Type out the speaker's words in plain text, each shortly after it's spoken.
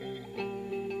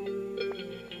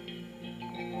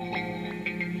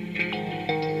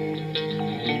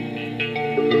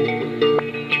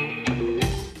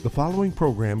following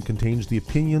program contains the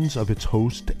opinions of its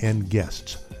host and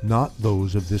guests, not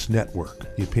those of this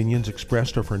network. The opinions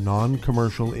expressed are for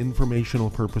non-commercial informational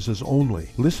purposes only.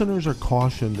 Listeners are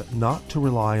cautioned not to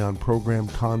rely on program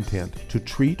content to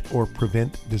treat or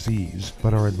prevent disease,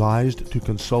 but are advised to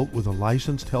consult with a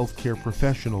licensed healthcare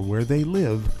professional where they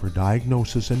live for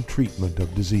diagnosis and treatment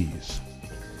of disease.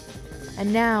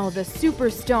 And now, the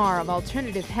superstar of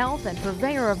alternative health and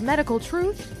purveyor of medical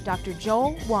truth, Dr.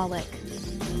 Joel Wallach.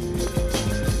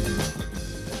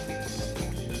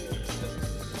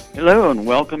 Hello and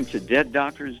welcome to Dead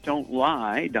Doctors Don't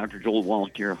Lie. Dr. Joel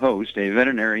Wallach, your host, a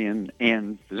veterinarian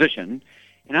and physician.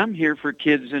 And I'm here for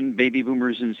kids and baby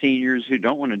boomers and seniors who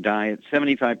don't want to die at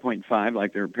 75.5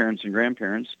 like their parents and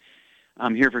grandparents.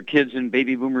 I'm here for kids and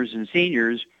baby boomers and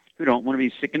seniors who don't want to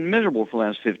be sick and miserable for the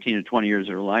last 15 to 20 years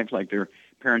of their life like their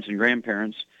parents and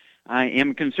grandparents. I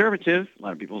am conservative. A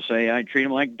lot of people say I treat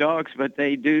them like dogs, but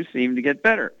they do seem to get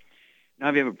better. Now,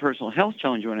 if you have a personal health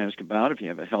challenge you want to ask about, if you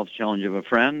have a health challenge of a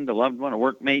friend, a loved one, a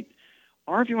workmate,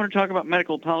 or if you want to talk about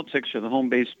medical politics or the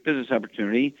home-based business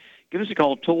opportunity, give us a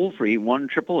call toll-free,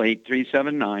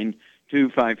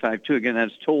 1-888-379-2552. Again,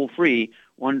 that's toll-free,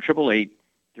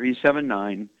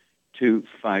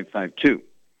 1-888-379-2552.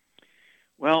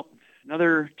 Well,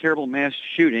 another terrible mass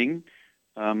shooting,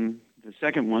 the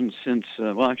second one since,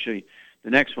 the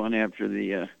next one after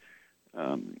the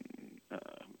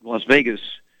Las Vegas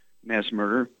mass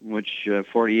murder, in which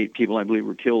 48 people, I believe,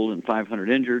 were killed and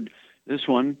 500 injured. This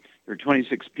one, there are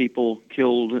 26 people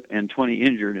killed and 20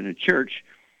 injured in a church.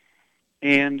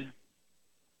 And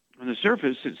on the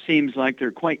surface, it seems like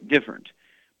they're quite different.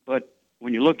 But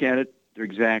when you look at it, they're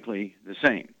exactly the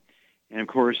same. And, of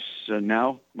course,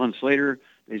 now, months later,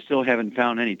 they still haven't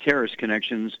found any terrorist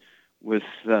connections with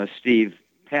Steve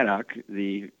Paddock,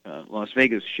 the Las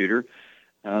Vegas shooter.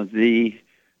 The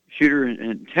shooter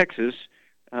in Texas,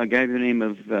 a guy by the name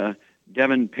of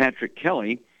Devin Patrick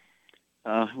Kelly,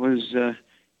 was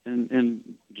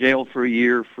in jail for a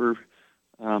year for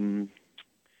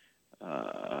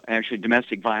actually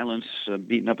domestic violence,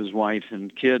 beating up his wife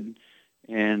and kid,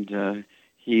 and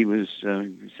he was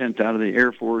sent out of the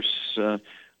Air Force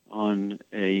on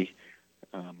a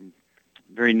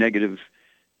very negative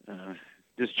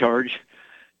discharge,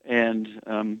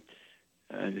 and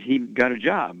he got a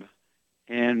job.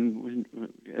 And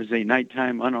as a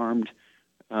nighttime unarmed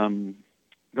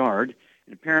guard,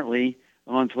 and apparently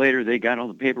a month later they got all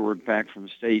the paperwork back from the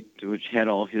state, which had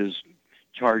all his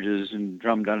charges, and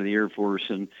drummed out of the Air Force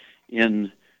and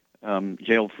in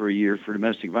jail for a year for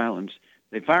domestic violence.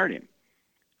 They fired him.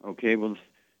 Okay, well,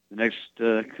 the next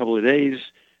couple of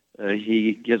days,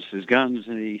 he gets his guns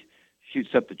and he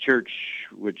shoots up the church,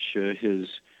 which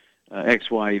his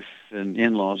ex-wife and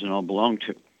in-laws and all belong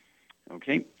to.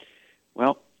 Okay,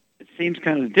 well, it seems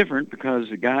kind of different because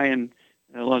the guy in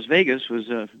Las Vegas was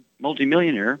a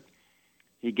multimillionaire.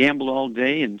 He gambled all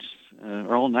day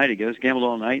or all night, I guess. Gambled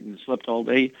all night and slept all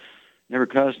day. Never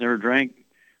cussed, never drank.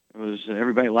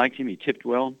 Everybody liked him. He tipped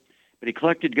well, but he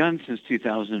collected guns since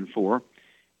 2004,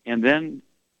 and then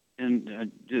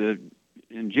in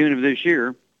June of this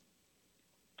year,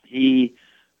 he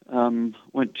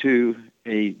went to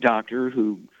a doctor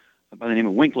who, by the name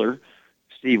of Winkler,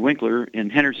 Steve Winkler, in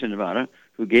Henderson, Nevada,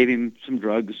 who gave him some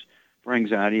drugs for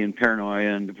anxiety and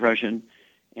paranoia and depression,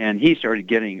 and he started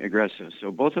getting aggressive.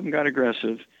 So both of them got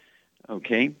aggressive,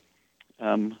 okay,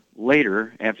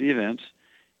 later, after the events,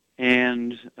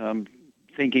 and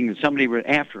thinking that somebody was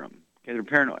after them. Okay, they're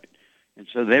paranoid. And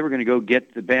so they were going to go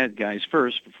get the bad guys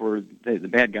first before the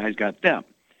bad guys got them.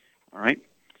 All right?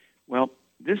 Well,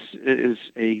 this is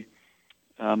a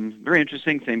very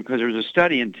interesting thing because there was a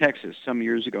study in Texas some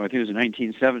years ago, I think it was in the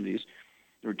 1970s.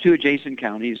 There were two adjacent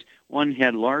counties. One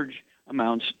had large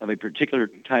amounts of a particular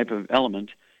type of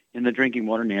element in the drinking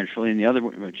water naturally, and the other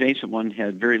adjacent one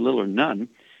had very little or none.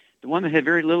 The one that had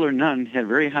very little or none had a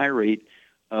very high rate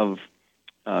of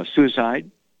suicide,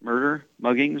 murder,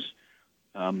 muggings,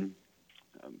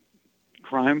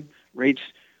 crime rates,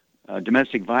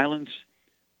 domestic violence,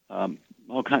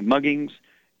 all kind of muggings,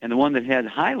 and the one that had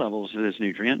high levels of this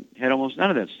nutrient had almost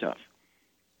none of that stuff.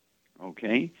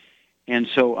 Okay? And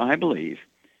so I believe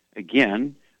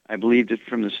that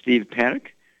from the Steve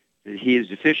Paddock, that he is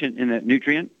deficient in that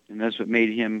nutrient, and that's what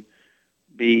made him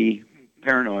be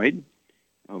paranoid.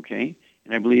 Okay?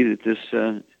 And I believe that this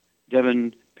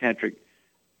Devin Patrick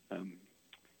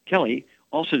Kelly,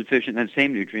 also deficient in that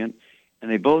same nutrient, and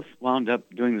they both wound up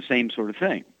doing the same sort of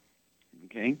thing.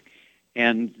 Okay?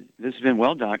 And this has been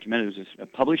well documented. It was a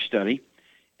published study,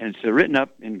 and it's written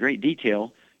up in great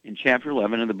detail in Chapter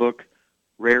 11 of the book,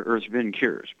 Rare Earth Bin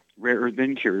Cures. Rare Earth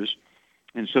Bin Cures.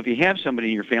 And so if you have somebody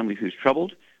in your family who's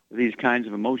troubled with these kinds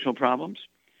of emotional problems.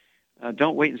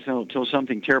 Don't wait until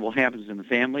something terrible happens in the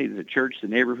family, the church, the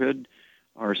neighborhood,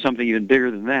 or something even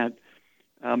bigger than that.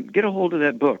 Get a hold of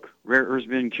that book, Rare Earths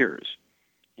Bin Cures,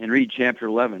 and read Chapter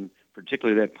 11,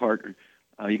 particularly that part.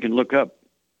 You can look up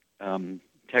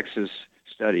Texas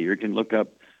study, or you can look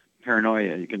up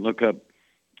paranoia, you can look up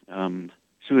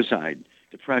suicide,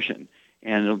 depression,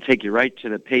 and it'll take you right to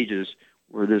the pages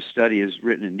where this study is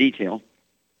written in detail.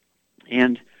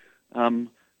 And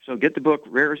so get the book,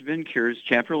 Rare Earths Bin Cures,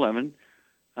 Chapter 11.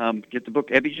 Get the book,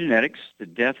 Epigenetics, The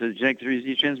Death of the Genetic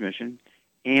Disease Transmission,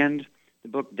 and the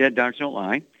book, Dead Doctors Don't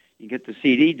Lie. You get the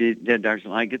CD, Dead Doctors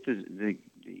Don't Lie. Get the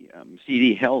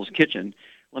CD, Hell's Kitchen.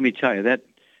 Let me tell you, that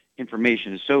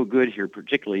information is so good here,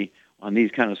 particularly on these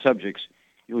kind of subjects.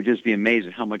 You'll just be amazed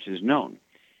at how much is known.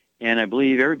 And I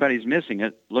believe everybody's missing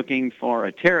it, looking for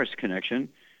a terrorist connection,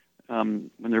 when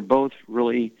they're both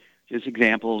really just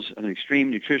examples of an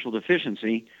extreme nutritional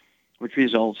deficiency, which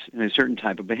results in a certain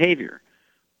type of behavior.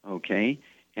 Okay?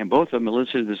 And both of them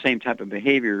elicited the same type of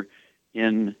behavior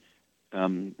in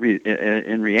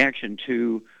reaction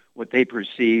to what they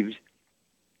perceived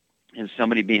as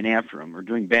somebody being after them or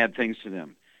doing bad things to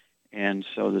them. And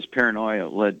so this paranoia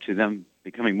led to them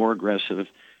becoming more aggressive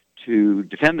to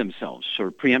defend themselves,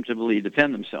 or preemptively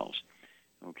defend themselves.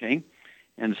 Okay?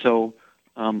 And so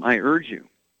I urge you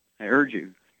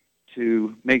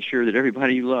to make sure that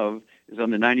everybody you love is on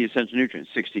the 90 essential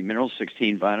nutrients, 16 minerals,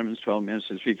 16 vitamins, 12 amino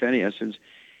acids, 3 fatty acids.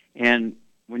 And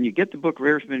when you get the book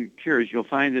Rare Earths Bin Cures, you'll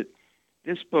find that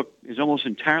this book is almost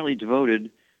entirely devoted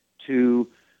to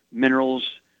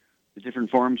minerals, the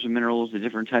different forms of minerals, the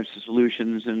different types of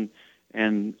solutions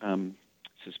and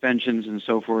suspensions and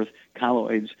so forth,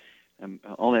 colloids,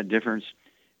 all that difference.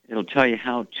 It'll tell you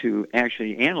how to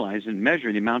actually analyze and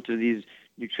measure the amount of these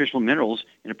nutritional minerals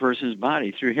in a person's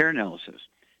body through hair analysis.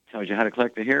 It tells you how to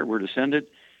collect the hair, where to send it,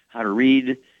 how to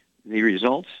read the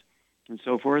results, and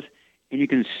so forth. And you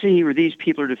can see where these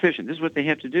people are deficient. This is what they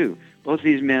have to do. Both of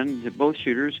these men, both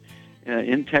shooters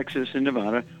in Texas and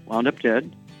Nevada, wound up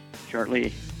dead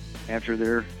shortly after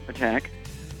their attack.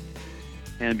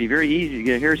 And it'd be very easy to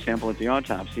get a hair sample at the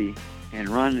autopsy and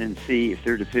run and see if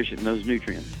they're deficient in those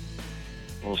nutrients.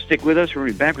 Well, stick with us. We're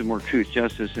going to be back with more truth,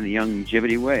 justice, and the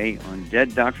Youngevity way on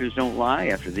Dead Doctors Don't Lie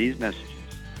after these messages.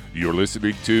 You're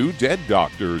listening to Dead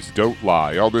Doctors Don't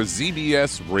Lie on the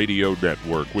ZBS Radio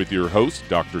Network with your host,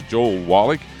 Dr. Joel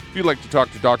Wallach. If you'd like to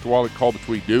talk to Dr. Wallach, call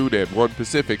between noon and 1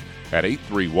 Pacific at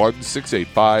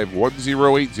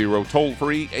 831-685-1080, toll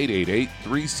free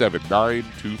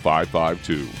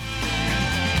 888-379-2552.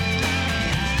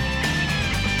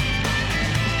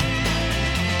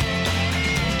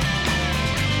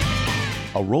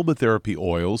 Aromatherapy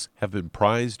oils have been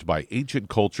prized by ancient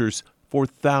cultures for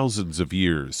thousands of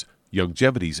years.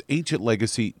 Youngevity's ancient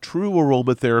legacy, True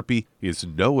Aromatherapy, is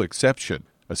no exception.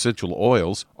 Essential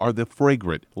oils are the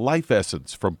fragrant life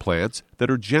essence from plants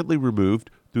that are gently removed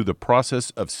through the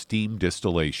process of steam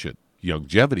distillation.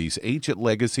 Youngevity's ancient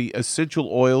legacy essential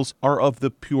oils are of the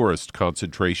purest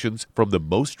concentrations from the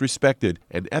most respected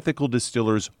and ethical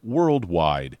distillers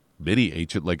worldwide. Many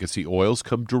ancient legacy oils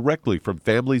come directly from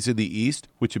families in the East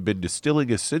which have been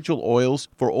distilling essential oils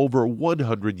for over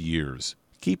 100 years.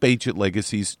 Keep Ancient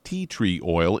Legacy's tea tree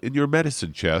oil in your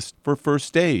medicine chest for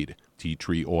first aid. Tea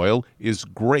tree oil is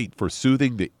great for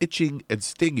soothing the itching and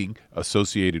stinging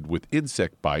associated with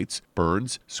insect bites,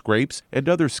 burns, scrapes, and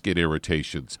other skin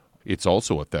irritations. It's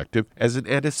also effective as an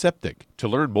antiseptic. To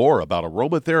learn more about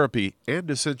aromatherapy and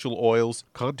essential oils,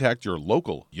 contact your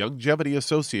local Youngevity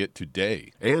associate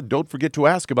today. And don't forget to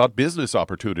ask about business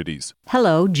opportunities.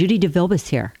 Hello, Judy DeVilbus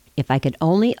here. If I could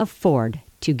only afford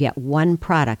to get one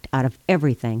product out of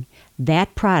everything,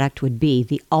 that product would be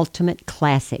the Ultimate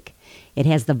Classic. It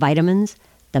has the vitamins,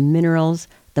 the minerals,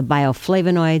 the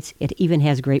bioflavonoids. It even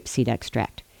has grapeseed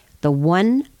extract. The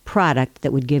one product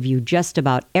that would give you just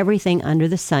about everything under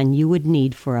the sun you would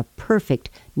need for a perfect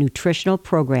nutritional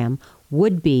program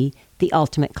would be the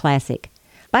Ultimate Classic.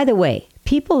 By the way,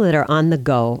 people that are on the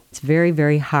go, it's very,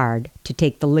 very hard to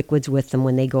take the liquids with them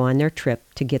when they go on their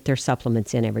trip to get their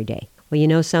supplements in every day. Well, you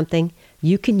know something?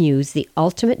 You can use the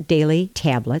Ultimate Daily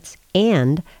tablets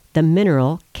and the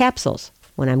mineral capsules.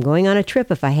 When I'm going on a trip,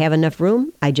 if I have enough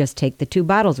room, I just take the 2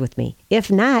 bottles with me.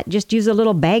 If not, just use a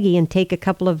little baggie and take a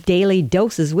couple of daily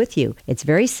doses with you. It's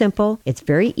very simple. It's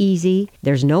very easy.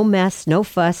 There's no mess, no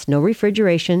fuss, no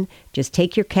refrigeration. Just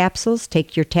take your capsules,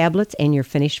 take your tablets, and you're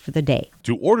finished for the day.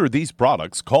 To order these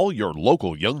products, call your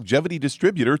local Youngevity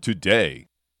distributor today.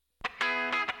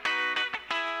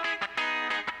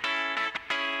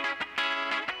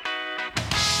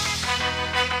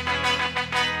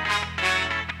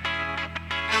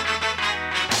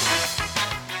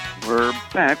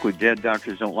 back with Dead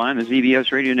Doctors Don't Lie on the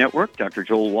ZBS Radio Network. Dr.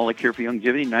 Joel Wallach here for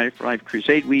Youngevity, United for Life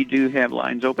Crusade. We do have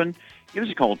lines open. Give us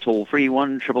a call, toll-free,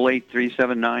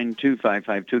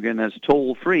 1-888-379-2552. Again, that's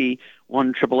toll-free,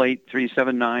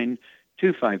 1-888-379-2552.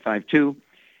 And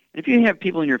if you have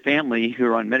people in your family who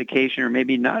are on medication or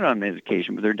maybe not on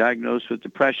medication, but they're diagnosed with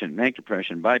depression, manic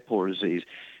depression, bipolar disease,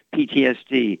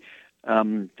 PTSD,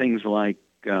 things like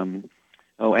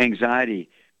anxiety,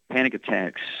 panic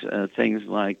attacks, things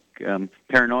like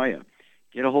paranoia.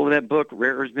 Get a hold of that book,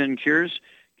 Rare Earths Men Cures.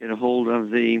 Get a hold of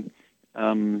the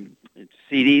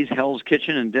CDs, Hell's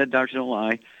Kitchen and Dead Doctors Don't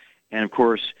Lie. And, of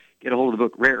course, get a hold of the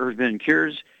book, Rare Earths Men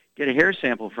Cures. Get a hair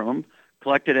sample from them.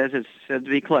 Collect it as it's said to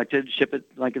be collected. Ship it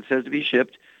like it says to be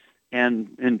shipped.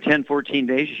 And in 10, 14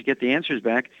 days, you should get the answers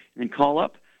back. And then call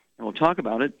up, and we'll talk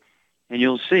about it. And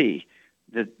you'll see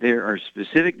that there are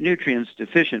specific nutrients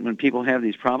deficient when people have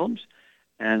these problems.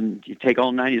 And you take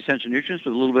all 90 essential nutrients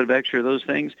with a little bit of extra of those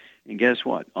things, and guess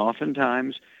what?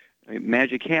 Oftentimes,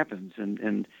 magic happens,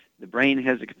 and the brain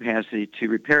has the capacity to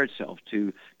repair itself,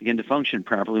 to begin to function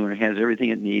properly when it has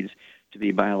everything it needs to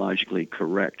be biologically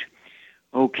correct.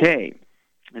 Okay,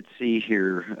 let's see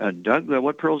here. Doug,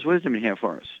 what pearls of wisdom do you have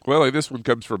for us? Well, this one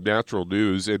comes from Natural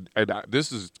News, and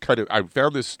this is I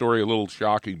found this story a little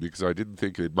shocking because I didn't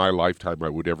think in my lifetime I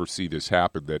would ever see this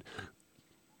happen, that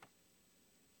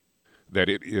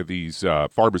these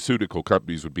pharmaceutical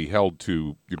companies would be held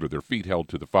to, their feet held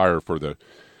to the fire for the,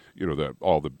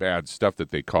 all the bad stuff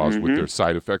that they cause with their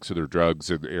side effects of their drugs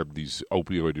and these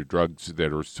opioid drugs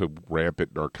that are so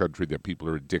rampant in our country that people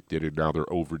are addicted and now they're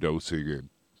overdosing. And,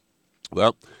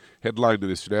 well, headline to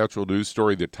this Natural News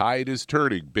story, the tide is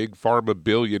turning. Big Pharma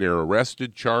billionaire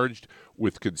arrested, charged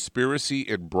with conspiracy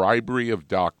and bribery of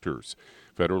doctors.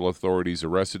 Federal authorities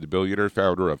arrested the billionaire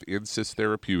founder of Insys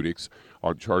Therapeutics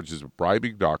on charges of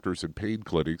bribing doctors and pain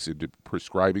clinics into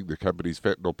prescribing the company's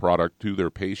fentanyl product to their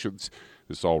patients.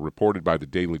 This all reported by the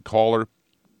Daily Caller.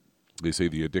 They say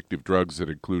the addictive drugs that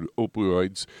include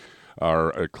opioids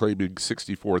are claiming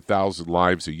 64,000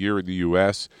 lives a year in the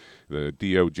U.S. The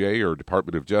DOJ, or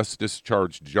Department of Justice,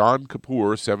 charged John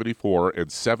Kapoor, 74,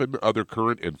 and 7 other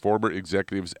current and former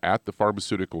executives at the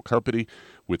pharmaceutical company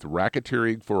with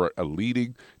racketeering for a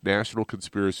leading national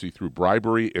conspiracy through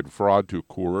bribery and fraud to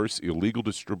coerce illegal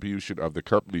distribution of the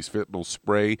company's fentanyl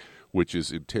spray, which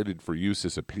is intended for use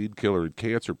as a painkiller in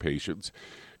cancer patients.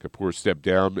 Kapoor stepped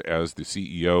down as the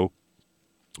CEO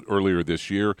earlier this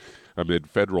year amid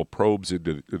federal probes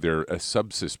into their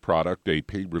Subsys product, a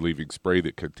pain-relieving spray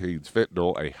that contains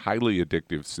fentanyl, a highly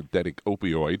addictive synthetic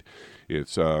opioid.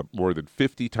 It's more than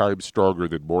 50 times stronger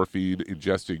than morphine.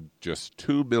 Ingesting just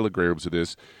 2 milligrams of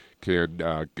this can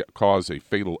cause a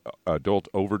fatal adult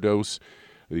overdose.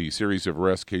 The series of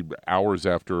arrests came hours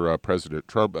after President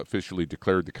Trump officially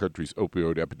declared the country's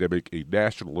opioid epidemic a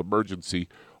national emergency.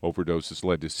 Overdoses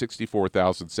led to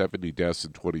 64,070 deaths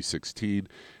in 2016,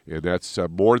 and that's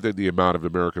more than the amount of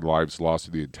American lives lost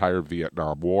in the entire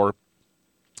Vietnam War.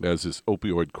 As this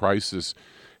opioid crisis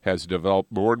has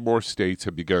developed, more and more states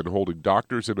have begun holding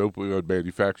doctors and opioid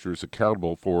manufacturers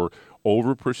accountable for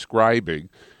overprescribing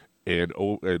and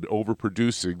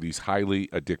overproducing these highly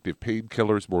addictive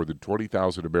painkillers. More than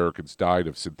 20,000 Americans died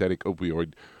of synthetic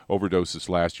opioid overdoses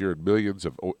last year, and millions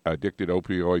of addicted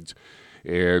opioids.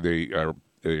 And they're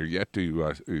yet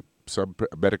to, some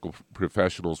medical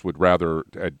professionals would rather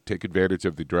take advantage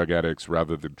of the drug addicts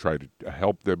rather than try to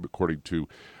help them, according to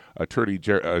Attorney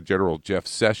General Jeff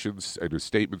Sessions. And his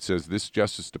statement says, "This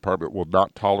Justice Department will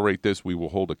not tolerate this. We will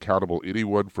hold accountable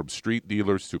anyone from street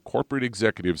dealers to corporate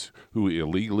executives who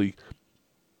illegally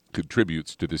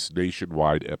contributes to this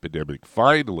nationwide epidemic."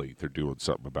 Finally, they're doing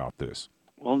something about this.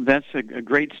 Well, that's a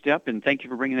great step, and thank you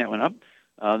for bringing that one up.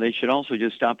 They should also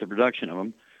just stop the production of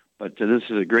them. But this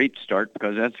is a great start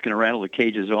because that's going to rattle the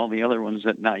cages of all the other ones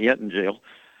that are not yet in jail.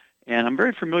 And I'm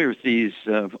very familiar with these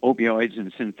opioids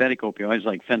and synthetic opioids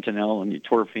like fentanyl and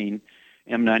etorphine,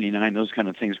 M99, those kind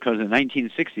of things, because in the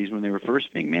 1960s when they were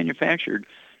first being manufactured,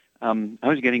 I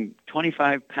was getting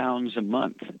 25 pounds a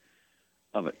month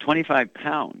of it. 25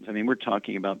 pounds. I mean, we're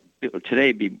talking about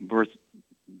today be worth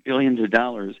billions of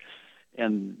dollars.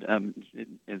 And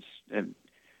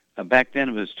back then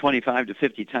it was 25 to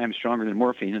 50 times stronger than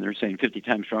morphine, and they're saying 50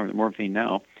 times stronger than morphine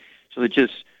now. So that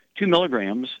just 2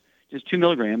 milligrams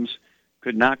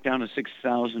could knock down a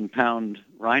 6,000-pound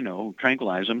rhino,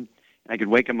 tranquilize them. I could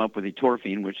wake them up with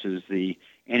etorphine, which is the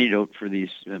antidote for these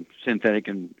synthetic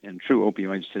and true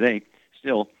opioids today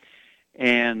still.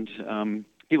 And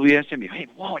people asked me, "Hey,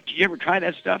 whoa, did you ever try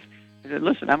that stuff?" I said,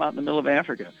 "Listen, I'm out in the middle of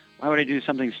Africa. Why would I do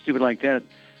something stupid like that?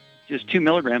 Just 2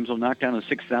 milligrams will knock down a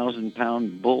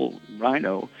 6,000-pound bull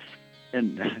rhino."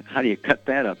 And how do you cut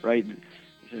that up, right?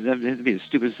 That would be the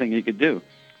stupidest thing you could do.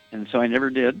 And so I never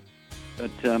did.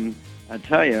 But I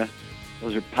tell you,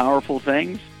 those are powerful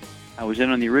things. I was in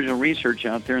on the original research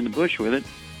out there in the bush with it.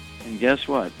 And guess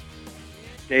what?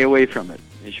 Stay away from it.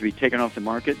 It should be taken off the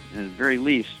market. And at the very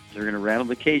least, they're going to rattle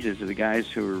the cages of the guys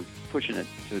who are pushing it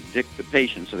to addict the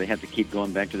patient, so they have to keep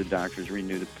going back to the doctors to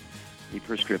renew the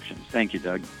prescriptions. Thank you,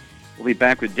 Doug. We'll be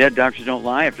back with Dead Doctors Don't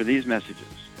Lie after these messages.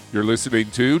 You're listening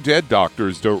to Dead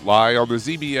Doctors Don't Lie on the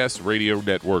ZBS Radio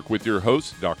Network with your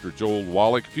host, Dr. Joel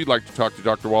Wallach. If you'd like to talk to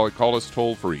Dr. Wallach, call us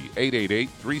toll-free,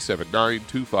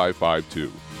 888-379-2552.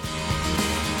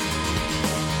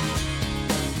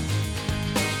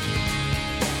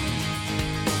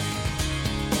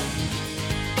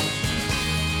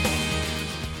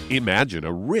 Imagine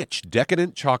a rich,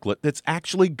 decadent chocolate that's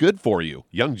actually good for you.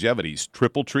 Youngevity's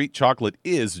Triple Treat chocolate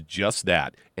is just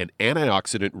that, an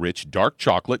antioxidant-rich dark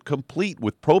chocolate complete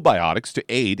with probiotics to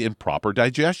aid in proper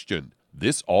digestion.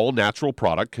 This all-natural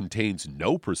product contains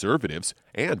no preservatives,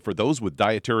 and for those with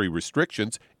dietary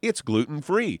restrictions, it's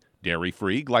gluten-free,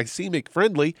 dairy-free,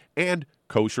 glycemic-friendly, and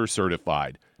kosher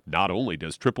certified. Not only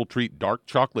does Triple Treat dark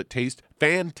chocolate taste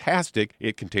fantastic,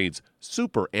 it contains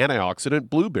super antioxidant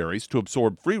blueberries to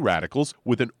absorb free radicals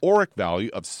with an ORAC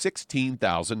value of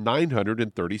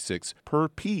 16,936 per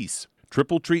piece.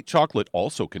 Triple Treat chocolate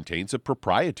also contains a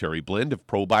proprietary blend of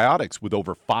probiotics with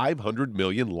over 500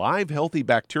 million live healthy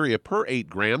bacteria per 8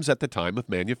 grams at the time of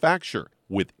manufacture,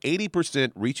 with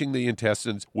 80% reaching the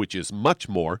intestines, which is much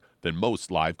more than most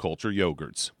live culture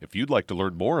yogurts. If you'd like to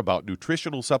learn more about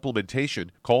nutritional supplementation,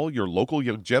 call your local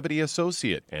Youngevity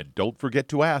associate, and don't forget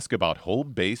to ask about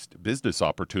home-based business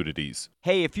opportunities.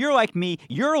 Hey, if you're like me,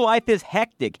 your life is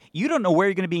hectic. You don't know where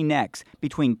you're going to be next.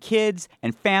 Between kids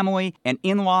and family and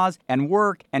in-laws and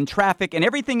work and traffic and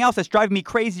everything else that's driving me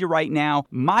crazy right now,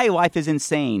 my life is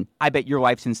insane. I bet your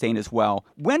life's insane as well.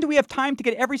 When do we have time to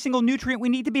get every single nutrient we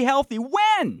need to be healthy?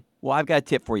 When? Well, I've got a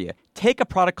tip for you. Take a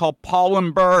product called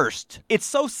Pollen Burst. It's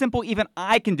so simple, even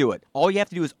I can do it. All you have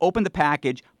to do is open the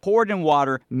package, pour it in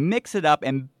water, mix it up,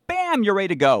 and bam, you're ready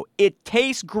to go. It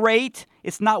tastes great.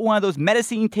 It's not one of those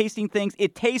medicine-tasting things.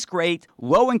 It tastes great,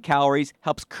 low in calories,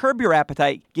 helps curb your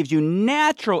appetite, gives you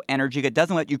natural energy that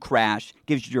doesn't let you crash,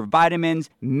 gives you your vitamins,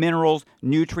 minerals,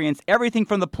 nutrients, everything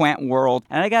from the plant world.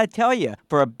 And I got to tell you,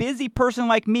 for a busy person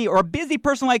like me or a busy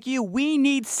person like you, we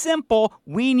need simple,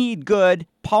 we need good.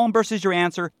 Pollen Burst is your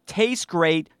answer. Tastes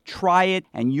great. Try it,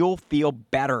 and you'll feel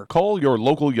better. Call your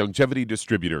local Youngevity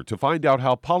distributor to find out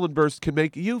how Pollen Burst can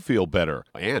make you feel better.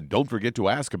 And don't forget to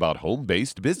ask about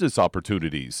home-based business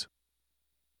opportunities.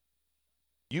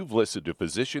 You've listened to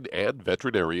physician and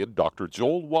veterinarian Dr.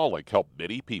 Joel Wallach help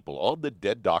many people on the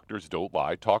Dead Doctors Don't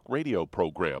Lie talk radio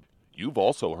program. You've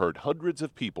also heard hundreds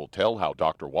of people tell how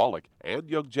Dr. Wallach and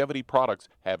Youngevity products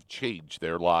have changed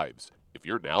their lives. If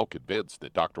you're now convinced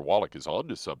that Dr. Wallach is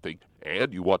onto something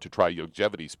and you want to try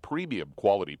Youngevity's premium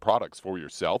quality products for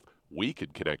yourself, we can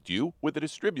connect you with a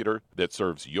distributor that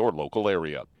serves your local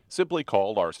area. Simply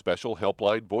call our special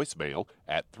helpline voicemail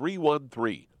at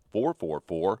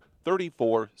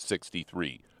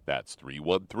 313-444-3463. That's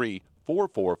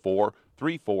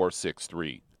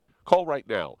 313-444-3463. Call right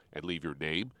now and leave your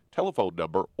name, telephone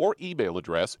number, or email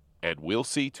address, and we'll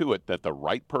see to it that the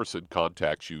right person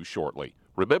contacts you shortly.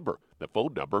 Remember, the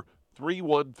phone number,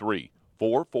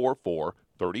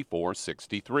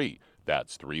 313-444-3463.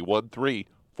 That's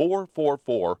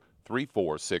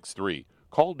 313-444-3463.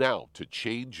 Call now to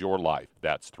change your life.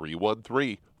 That's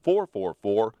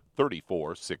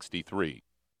 313-444-3463.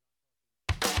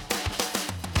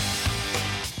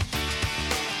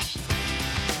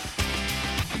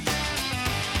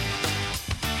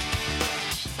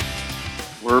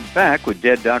 We're back with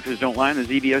Dead Doctors Don't Lie on the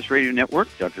ZBS Radio Network.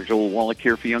 Dr. Joel Wallach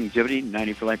here for Youngevity,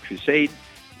 90 for Life Crusade.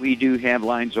 We do have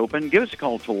lines open. Give us a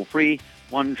call toll-free,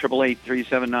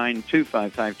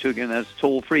 1-888-379-2552. Again, that's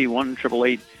toll-free,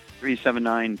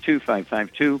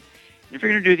 1-888-379-2552. And if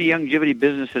you're going to do the Youngevity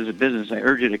business as a business, I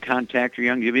urge you to contact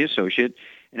your Youngevity associate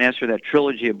and ask for that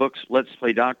trilogy of books, Let's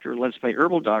Play Doctor, Let's Play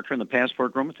Herbal Doctor, and the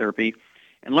Passport Aromatherapy,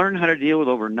 and learn how to deal with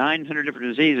over 900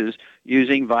 different diseases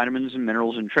using vitamins and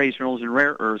minerals and trace minerals and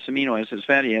rare earths, amino acids,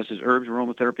 fatty acids, herbs,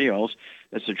 aromatherapy oils.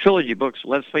 That's the trilogy of books,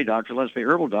 Let's Play Doctor, Let's Play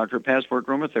Herbal Doctor, Passport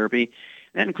Aromatherapy.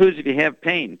 That includes if you have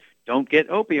pain. Don't get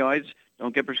opioids.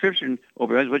 Don't get prescription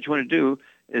opioids. What you want to do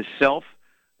is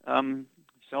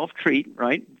self-treat,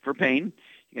 right, for pain.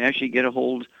 You can actually get a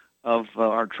hold of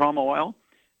our trauma oil,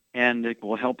 and it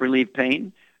will help relieve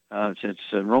pain. It's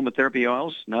aromatherapy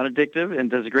oils, not addictive, and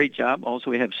does a great job.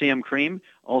 Also, we have CM cream,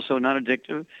 also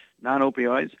non-addictive,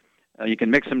 non-opioids. You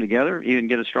can mix them together, even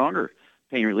get a stronger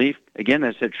pain relief. Again,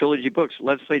 that's at Trilogy Books,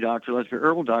 Let's Play Doctor, Let's Play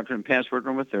Herbal Doctor, and Password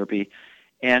Aromatherapy.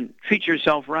 And treat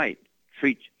yourself right.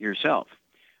 Treat yourself.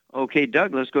 Okay,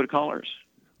 Doug, let's go to callers.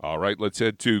 All right, let's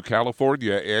head to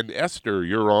California. And Esther,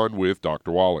 you're on with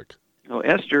Dr. Wallach. Oh,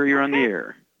 Esther, you're on the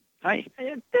air. Hi.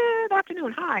 Good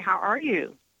afternoon. Hi, how are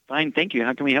you? Fine, thank you.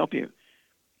 How can we help you?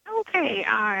 Okay,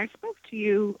 I spoke to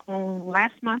you on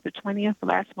last month, the 20th of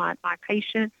last month. My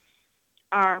patient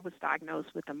was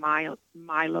diagnosed with a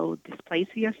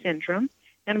myelodysplasia syndrome,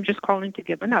 and I'm just calling to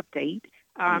give an update.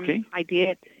 Okay. I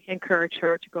did encourage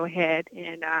her to go ahead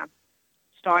and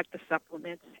start the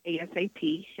supplements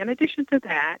ASAP. In addition to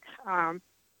that,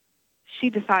 she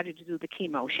decided to do the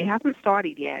chemo. She hasn't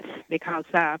started yet because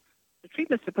the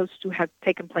treatment's supposed to have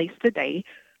taken place today.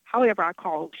 However, I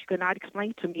called. She could not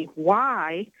explain to me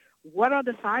why. What are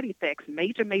the side effects,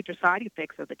 major side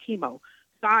effects of the chemo?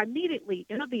 So I immediately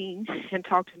intervened and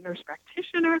talked to the nurse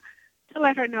practitioner to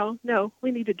let her know, no, we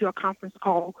need to do a conference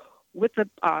call with the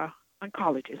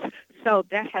oncologist. So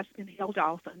that has been held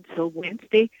off until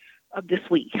Wednesday of this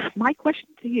week. My question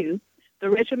to you,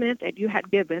 the regimen that you had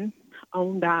given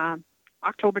on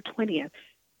October 20th,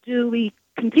 do we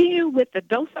continue with the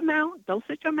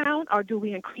dosage amount, or do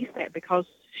we increase that? Because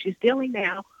she's dealing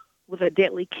now with a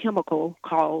deadly chemical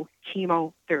called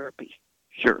chemotherapy.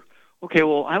 Sure. Okay,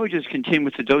 well, I would just continue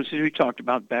with the dosage we talked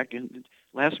about back in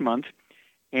last month.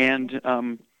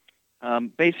 And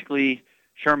basically,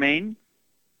 Charmaine,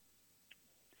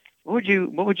 what would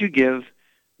you give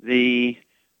the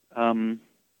as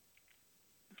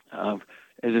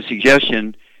a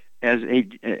suggestion as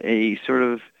a sort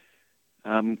of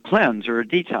cleanse or a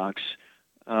detox?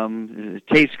 It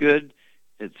tastes good.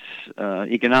 It's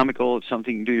economical. It's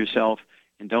something you can do yourself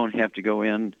and don't have to go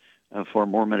in for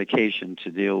more medication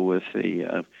to deal with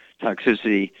the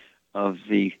toxicity of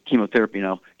the chemotherapy.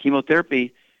 Now,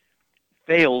 chemotherapy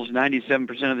fails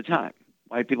 97% of the time.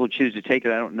 Why people choose to take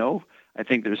it, I don't know. I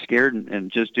think they're scared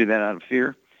and just do that out of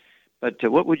fear. But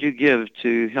what would you give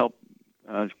to help,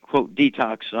 quote,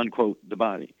 detox, unquote, the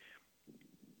body?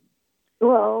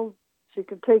 Well, she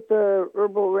could take the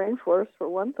herbal rainforest for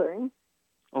one thing.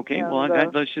 Okay, and, well,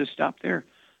 let's just stop there.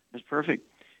 That's perfect.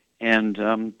 And,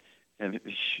 if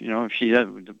she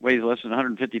weighs less than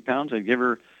 150 pounds, I'd give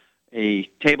her a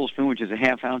tablespoon, which is a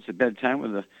half ounce at bedtime,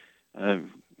 with a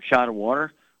shot of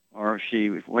water. Or if she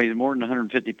weighs more than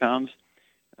 150 pounds,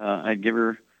 I'd give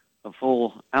her a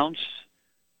full ounce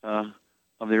of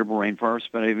the herbal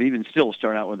rainforest. But I'd even still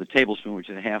start out with a tablespoon, which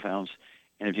is a half ounce.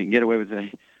 And if you can get away with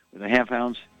a half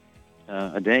ounce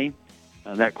a day,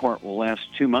 that quart will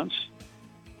last 2 months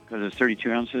because it's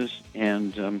 32 ounces,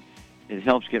 and it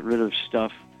helps get rid of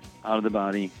stuff out of the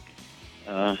body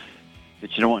that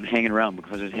you don't want hanging around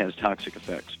because it has toxic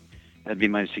effects. That'd be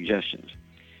my suggestions.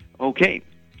 Okay,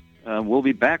 we'll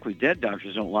be back with Dead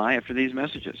Doctors Don't Lie after these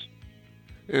messages.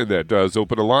 And that does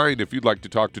open a line. If you'd like to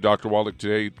talk to Dr. Wallach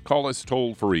today, call us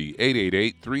toll-free,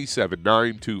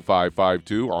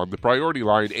 888-379-2552. On the priority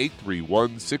line,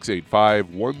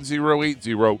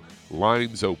 831-685-1080.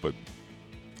 Lines open.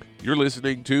 You're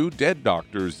listening to Dead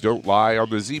Doctors Don't Lie on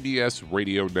the ZBS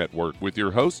Radio Network with your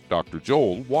host, Dr.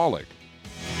 Joel Wallach.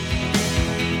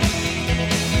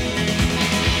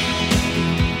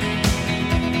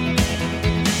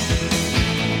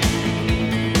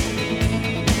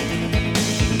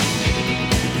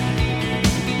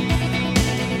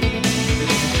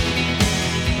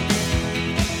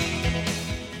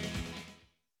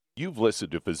 You've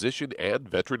listened to physician and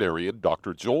veterinarian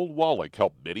Dr. Joel Wallach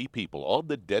help many people on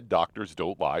the Dead Doctors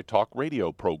Don't Lie talk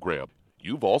radio program.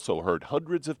 You've also heard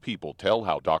hundreds of people tell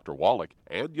how Dr. Wallach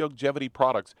and Youngevity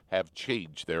products have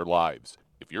changed their lives.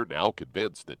 If you're now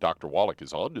convinced that Dr. Wallach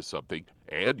is onto something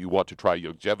and you want to try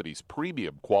Youngevity's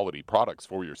premium quality products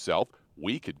for yourself,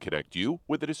 we can connect you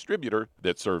with a distributor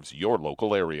that serves your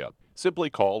local area. Simply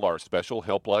call our special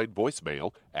helpline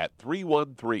voicemail at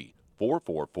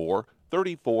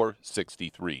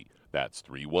 313-444-3463. That's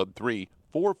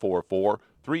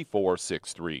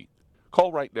 313-444-3463.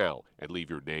 Call right now and leave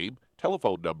your name,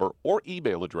 telephone number, or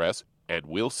email address, and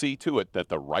we'll see to it that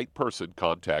the right person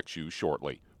contacts you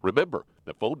shortly. Remember,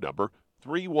 the phone number,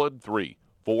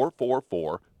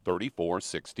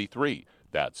 313-444-3463.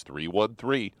 That's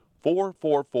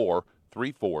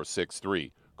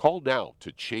 313-444-3463. Call now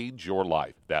to change your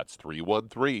life. That's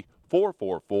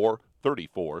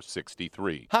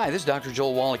 313-444-3463. Hi, this is Dr.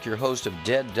 Joel Wallach, your host of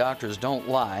Dead Doctors Don't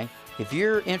Lie. If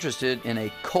you're interested in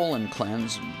a colon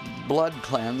cleanse, blood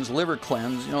cleanse, liver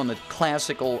cleanse, in the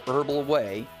classical herbal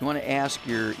way, you want to ask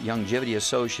your Youngevity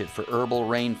associate for Herbal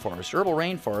Rainforest. Herbal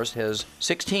Rainforest has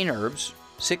 16 herbs,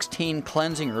 16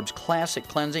 cleansing herbs, classic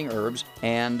cleansing herbs,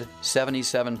 and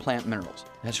 77 plant minerals.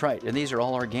 That's right, and these are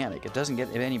all organic. It doesn't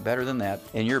get any better than that.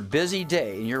 In your busy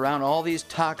day, and you're around all these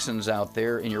toxins out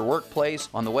there, in your workplace,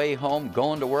 on the way home,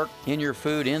 going to work, in your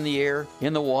food, in the air,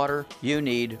 in the water, you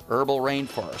need Herbal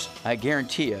Rainforest. I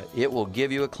guarantee you, it will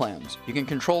give you a cleanse. You can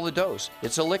control the dose.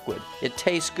 It's a liquid. It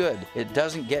tastes good. It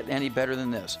doesn't get any better than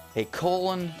this. A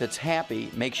colon that's happy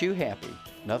makes you happy.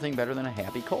 Nothing better than a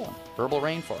happy colon. Herbal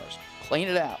Rainforest. Clean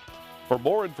it out. For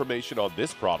more information on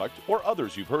this product or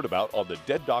others you've heard about on the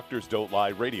Dead Doctors Don't Lie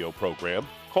radio program,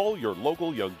 call your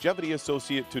local Youngevity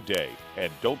associate today.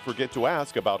 And don't forget to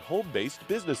ask about home-based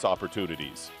business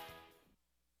opportunities.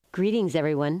 Greetings,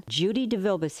 everyone. Judy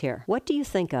DeVilbus here. What do you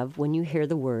think of when you hear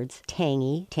the words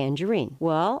tangy tangerine?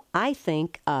 Well, I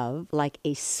think of like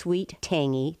a sweet,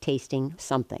 tangy tasting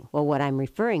something. Well, what I'm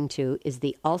referring to is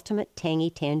the Ultimate Tangy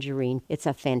Tangerine. It's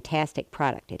a fantastic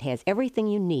product. It has everything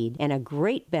you need, and a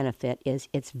great benefit is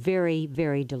it's very,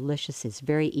 very delicious. It's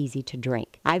very easy to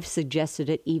drink. I've suggested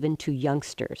it even to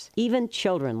youngsters. Even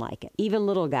children like it. Even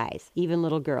little guys. Even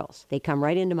little girls. They come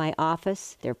right into my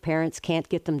office. Their parents can't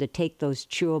get them to take those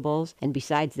chewables, and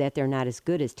besides that, they're not as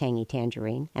good as Tangy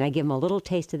Tangerine. And I give them a little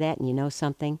taste of that, and you know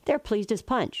something? They're pleased as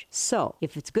punch. So,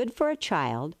 if it's good for a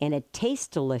child and it tastes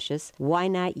delicious, why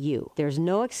not you? There's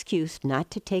no excuse not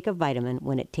to take a vitamin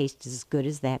when it tastes as good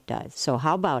as that does. So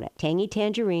how about it? Tangy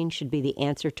Tangerine should be the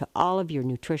answer to all of your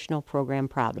nutritional program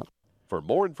problems. For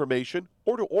more information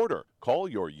or to order, call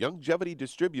your Youngevity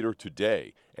distributor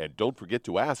today. And don't forget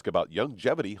to ask about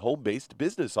Youngevity home-based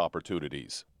business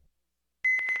opportunities.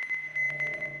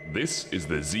 This is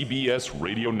the ZBS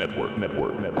Radio Network.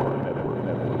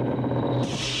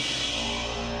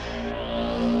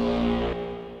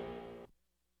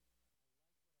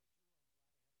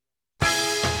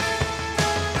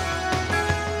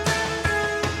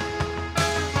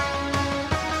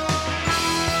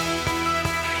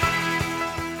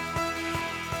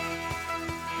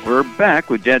 We're back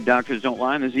with Dead Doctors Don't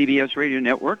Lie on the ZBS Radio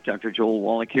Network. Dr. Joel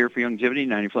Wallach here for Youngevity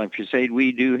 95 Crusade.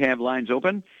 We do have lines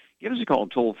open. Give us a call,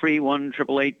 toll-free,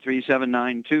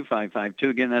 1-888-379-2552.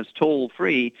 Again, that's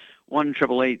toll-free,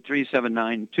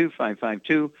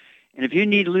 1-888-379-2552. And if you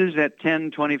need to lose that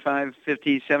 10, 25,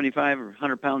 50, 75, or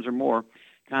 100 pounds or more,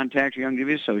 contact your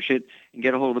Youngevity associate and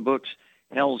get a hold of the books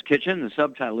Hell's Kitchen. The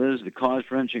subtitle is The Cause,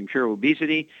 Prevention, and Cure of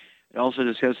Obesity. It also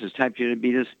discusses type 2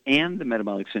 diabetes and the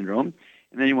metabolic syndrome.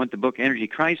 And then you want the book Energy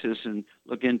Crisis and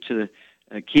look into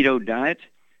the keto diet.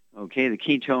 Okay, the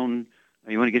ketone.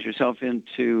 You want to get yourself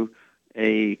into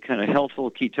a kind of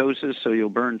healthful ketosis so you'll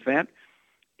burn fat.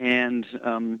 And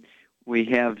we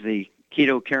have the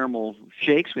keto caramel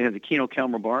shakes. We have the keto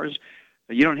caramel bars.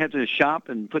 You don't have to shop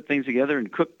and put things together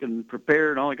and cook and prepare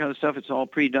and all that kind of stuff. It's all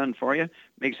pre-done for you.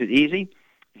 Makes it easy.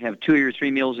 You have 2 or 3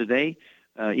 meals a day,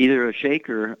 either a shake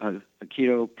or a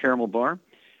keto caramel bar.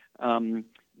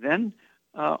 Then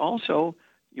also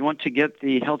you want to get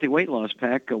the Healthy Weight Loss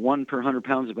Pack, 1 per 100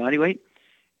 pounds of body weight.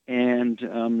 And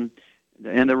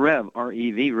the Rev,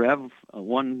 R-E-V, Rev,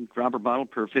 1 dropper bottle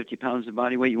per 50 pounds of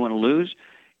body weight you want to lose.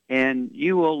 And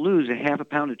you will lose a half a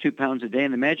pound to 2 pounds a day.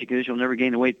 And the magic is you'll never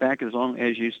gain the weight back as long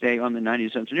as you stay on the 90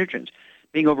 essential nutrients.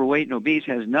 Being overweight and obese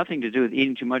has nothing to do with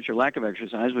eating too much or lack of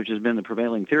exercise, which has been the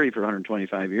prevailing theory for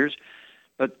 125 years.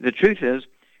 But the truth is,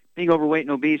 being overweight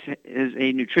and obese is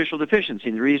a nutritional deficiency.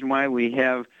 And the reason why we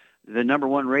have the number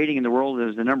 1 rating in the world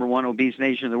as the number 1 obese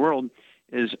nation in the world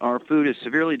is our food is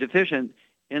severely deficient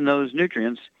in those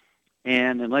nutrients,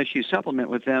 and unless you supplement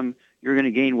with them, you're going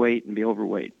to gain weight and be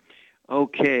overweight.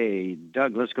 Okay,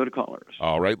 Doug, let's go to callers.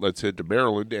 All right, let's head to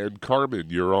Maryland. And Carmen,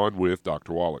 you're on with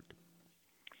Dr. Wallach.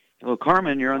 Hello,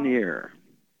 Carmen, you're on the air.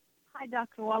 Hi,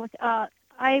 Dr. Wallach.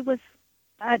 I was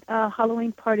at a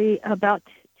Halloween party about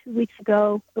 2 weeks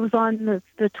ago. It was on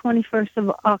the 21st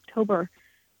of October,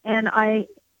 and I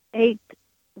ate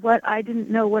what I didn't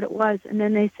know what it was, and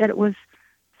then they said it was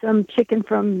some chicken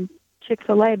from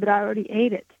Chick-fil-A, but I already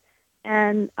ate it.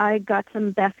 And I got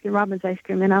some Baskin-Robbins ice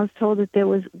cream, and I was told that there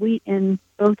was wheat in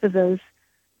both of those.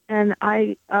 And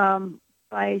I,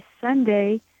 by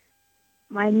Sunday,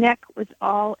 my neck was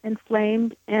all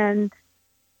inflamed, and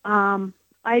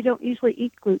I don't usually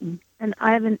eat gluten, and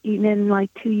I haven't eaten it in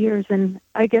like 2 years, and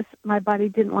I guess my body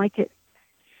didn't like it.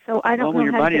 So I don't know. Well, when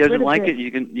your body doesn't like it,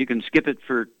 you can skip it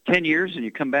for 10 years, and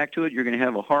you come back to it, you're going to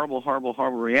have a horrible, horrible,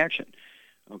 horrible reaction.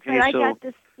 Okay, I got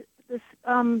this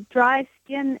dry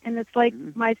skin, and it's like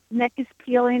my neck is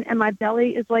peeling, and my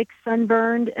belly is like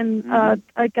sunburned, and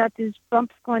I got these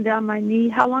bumps going down my knee.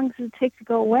 How long does it take to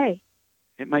go away?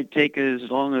 It might take as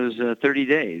long as 30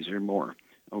 days or more.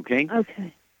 Okay.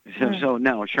 Okay. So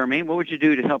now, Charmaine, what would you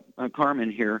do to help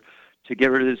Carmen here to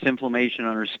get rid of this inflammation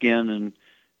on our skin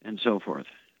and so forth,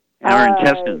 and our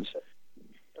intestines.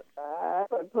 I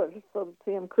would put some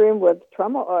CM cream with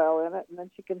trauma oil in it, and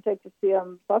then she can take the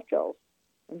CM soft gels.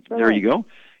 There you go.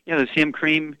 Yeah, the CM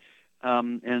cream,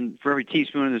 and for every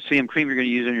teaspoon of the CM cream you're going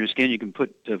to use on your skin, you can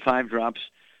put 5 drops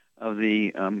of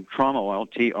the trauma oil,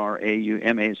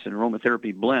 TRAUMA. It's an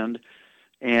aromatherapy blend,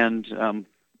 and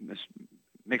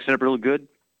mix it up real good.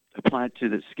 Apply it to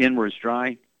the skin where it's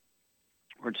dry,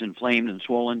 where it's inflamed and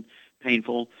swollen,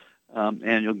 painful,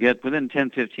 and you'll get, within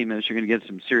 10-15 minutes, you're going to get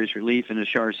some serious relief. And as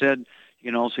Shar said, you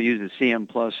can also use the CM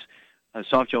Plus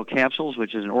soft gel capsules,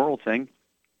 which is an oral thing,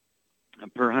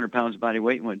 per 100 pounds of body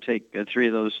weight, and would take 3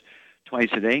 of those twice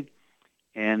a day.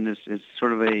 And it's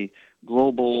sort of a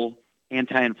global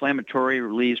anti-inflammatory,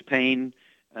 relieves pain,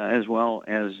 as well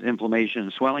as inflammation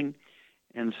and swelling.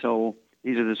 And so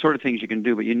these are the sort of things you can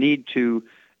do, but you need to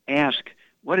ask,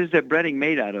 what is that breading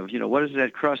made out of? What is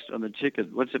that crust on the chicken?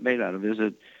 What's it made out of?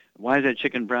 Why is that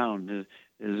chicken brown?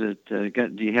 Do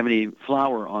you have any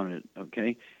flour on it?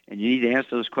 Okay, and you need to ask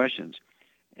those questions,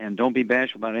 and don't be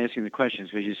bashful about asking the questions,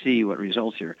 because you see what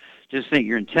results here. Just think,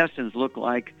 your intestines look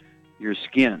like your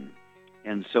skin,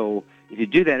 and so if you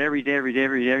do that every day,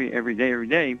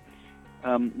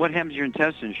 what happens to your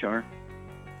intestines, Shar?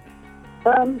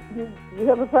 You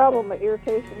have a problem, an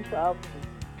irritation problem.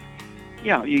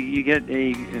 Yeah, you get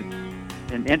an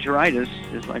enteritis.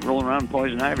 It's like rolling around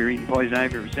poison ivy or eating poison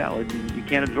ivy or salad, and you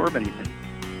can't absorb anything.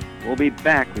 We'll be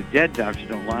back with Dead Doctors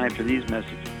Don't Lie after these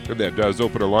messages. And that does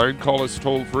open a line. Call us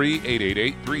toll-free,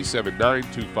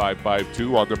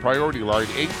 888-379-2552. On the priority line,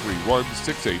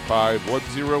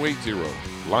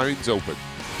 831-685-1080. Lines open.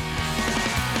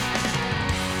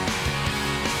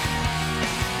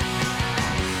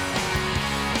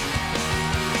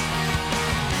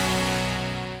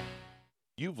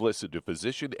 You've listened to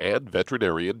physician and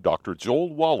veterinarian Dr.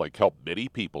 Joel Wallach help many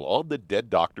people on the Dead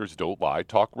Doctors Don't Lie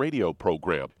talk radio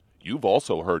program. You've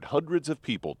also heard hundreds of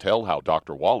people tell how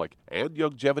Dr. Wallach and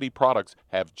Youngevity products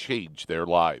have changed their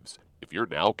lives. If you're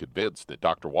now convinced that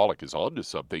Dr. Wallach is onto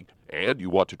something and you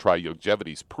want to try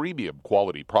Youngevity's premium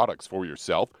quality products for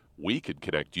yourself, we can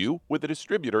connect you with a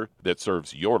distributor that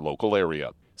serves your local area.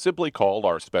 Simply call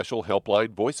our special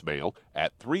helpline voicemail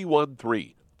at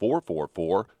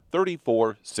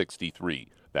 313-444-3463.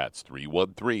 That's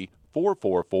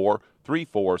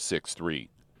 313-444-3463.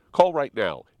 Call right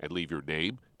now and leave your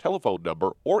name, telephone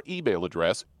number, or email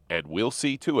address, and we'll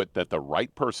see to it that the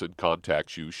right person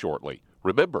contacts you shortly.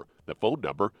 Remember, the phone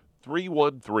number,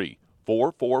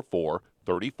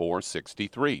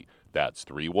 313-444-3463. That's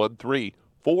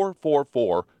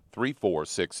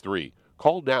 313-444-3463.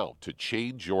 Call now to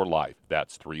change your life.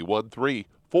 That's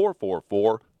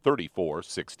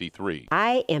 313-444-3463.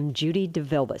 I am Judy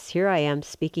DeVilbus. Here I am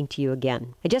speaking to you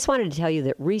again. I just wanted to tell you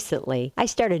that recently I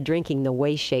started drinking the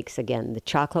Whey Shakes again, the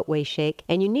chocolate Whey Shake.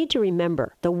 And you need to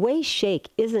remember, the Whey Shake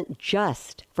isn't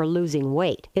just for losing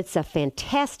weight. It's a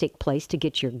fantastic place to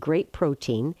get your great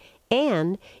protein.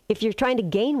 And if you're trying to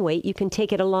gain weight, you can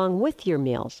take it along with your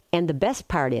meals. And the best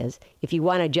part is, if you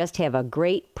want to just have a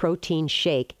great protein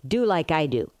shake, do like I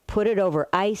do. Put it over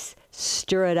ice,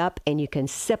 stir it up, and you can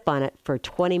sip on it for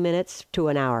 20 minutes to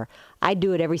an hour. I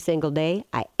do it every single day.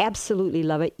 I absolutely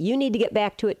love it. You need to get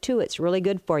back to it too. It's really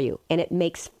good for you. And it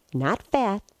makes not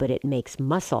fat, but it makes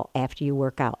muscle after you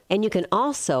work out. And you can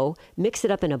also mix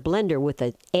it up in a blender with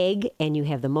an egg, and you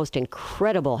have the most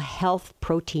incredible health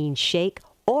protein shake.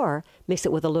 Or mix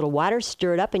it with a little water,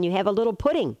 stir it up, and you have a little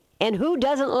pudding. And who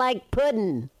doesn't like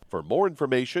pudding? For more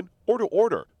information or to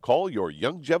order, call your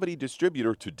Youngevity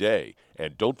distributor today.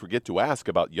 And don't forget to ask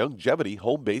about Youngevity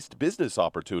home-based business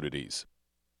opportunities.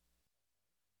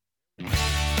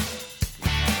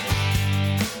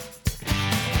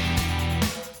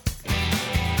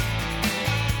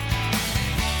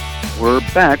 We're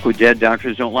back with Dead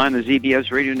Doctors Don't Lie on the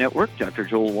ZBS Radio Network. Dr.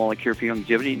 Joel Wallach here for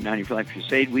Youngevity, 90 for Life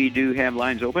Crusade. We do have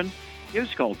lines open. Give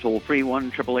us a call, toll-free,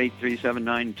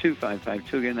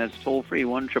 1-888-379-2552. Again, that's toll-free,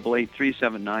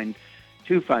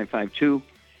 1-888-379-2552.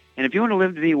 And if you want to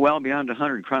live to be well beyond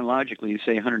 100 chronologically, you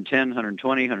say 110,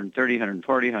 120, 130,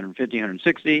 140, 150,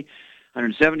 160,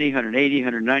 170, 180,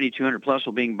 190, 200 plus,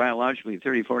 while being biologically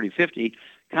 30, 40, 50,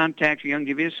 contact your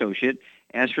Youngevity associate.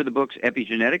 Ask for the books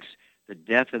Epigenetics, The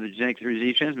Death of the Genetic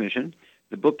Disease Transmission,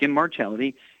 the book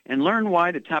Immortality, and learn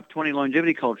why the top 20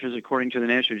 longevity cultures, according to the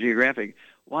National Geographic,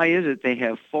 why is it they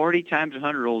have 40 times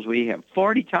 100-year-olds we have?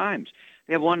 40 times.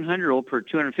 They have 100-year-old per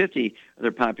 250 of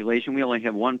their population. We only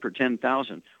have 1 per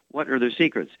 10,000. What are their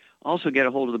secrets? Also get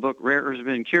a hold of the book Rare Earths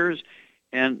and Cures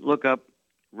and look up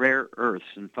Rare Earths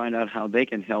and find out how they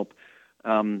can help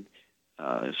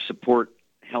support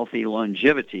healthy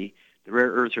longevity The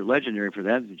rare earths are legendary for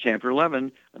that. Chapter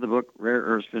 11 of the book, Rare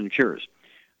Earths and Cures.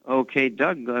 Okay,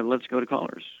 Doug, let's go to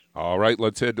callers. All right,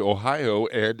 let's head to Ohio.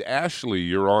 And Ashley,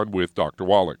 you're on with Dr.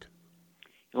 Wallach.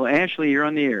 Well, Ashley, you're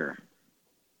on the air.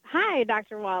 Hi,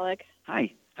 Dr. Wallach.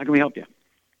 Hi. How can we help you?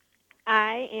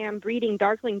 I am breeding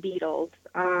darkling beetles.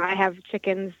 I have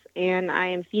chickens, and I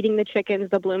am feeding the chickens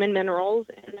the Bloomin' Minerals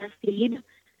in their feed.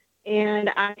 And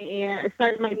I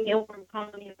started my mealworm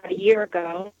colony about a year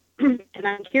ago, and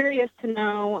I'm curious to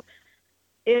know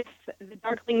if the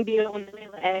darkling beetle and the lay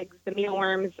eggs, the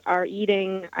mealworms, are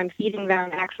eating. I'm feeding them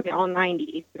actually all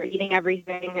 90. They're eating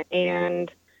everything,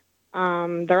 and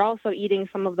they're also eating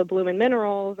some of the Bloomin'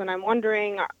 Minerals, and I'm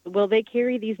wondering, will they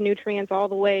carry these nutrients all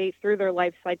the way through their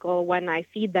life cycle when I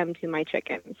feed them to my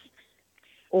chickens?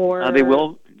 Or they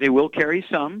will carry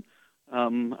some.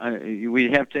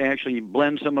 We have to actually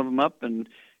blend some of them up and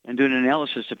do an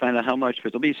analysis to find out how much,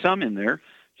 but there'll be some in there.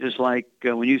 Just like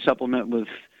when you supplement with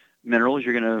minerals,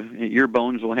 your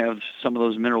bones will have some of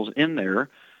those minerals in there,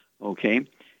 okay?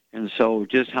 And so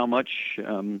just how much,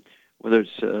 whether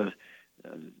it's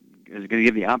is going to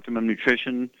give the optimum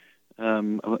nutrition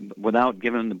without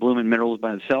giving the Bloomin' Minerals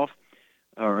by itself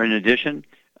or in addition.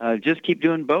 Just keep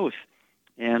doing both.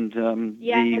 And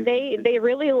they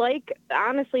really like,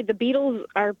 honestly, the beetles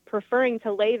are preferring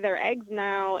to lay their eggs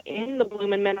now in the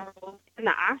Bloomin' Minerals and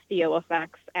the osteo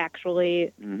effects,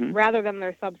 actually, rather than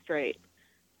their substrate.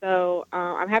 So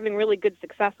I'm having really good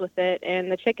success with it,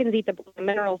 and the chickens eat the Bloomin'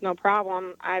 Minerals no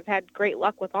problem. I've had great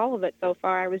luck with all of it so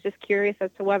far. I was just curious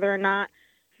as to whether or not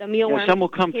the mealworms some will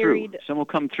come through. Some will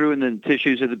come through in the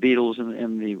tissues of the beetles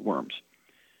and the worms.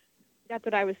 That's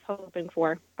what I was hoping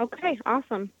for. Okay,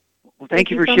 awesome. Well,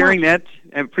 thank you for so sharing much.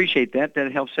 that. I appreciate that.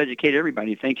 That helps educate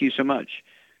everybody. Thank you so much.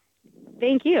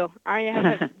 Thank you. I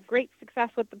have great success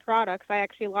with the products. I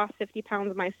actually lost 50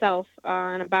 pounds myself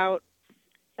in about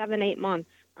 7-8 months.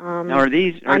 Now, are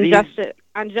these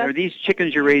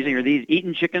chickens you're raising? Are these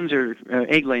eaten chickens or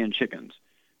egg-laying chickens?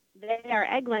 They are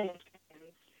egg-laying chickens.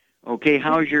 Okay,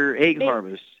 how's your egg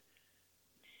harvest?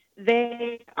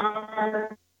 They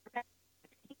are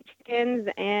chickens,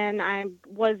 and I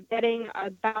was getting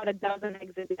about a dozen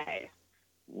eggs a day.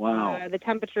 Wow. The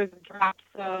temperatures have dropped,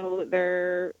 so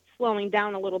they're slowing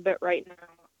down a little bit right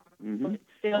now.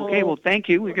 Okay, well, thank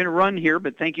you. We're going to run here,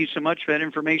 but thank you so much for that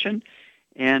information,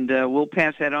 and we'll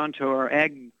pass that on to our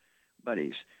ag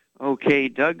buddies. Okay,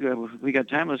 Doug, we got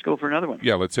time. Let's go for another one.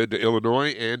 Yeah, let's head to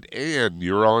Illinois. And Ann,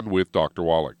 you're on with Dr.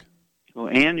 Wallach. Well,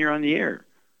 Ann, you're on the air.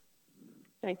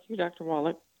 Thank you, Dr.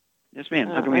 Wallach. Yes, ma'am.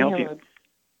 How can we help you? I have a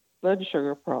blood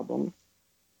sugar problem.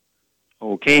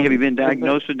 Okay, have you been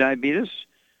diagnosed with diabetes?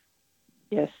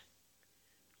 Yes.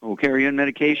 Okay, are you on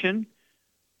medication?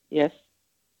 Yes.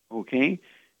 Okay.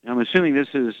 Now, I'm assuming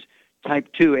this is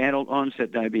type 2 adult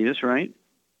onset diabetes, right?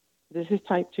 This is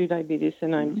type 2 diabetes,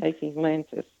 and I'm taking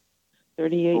Lantus,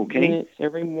 38 units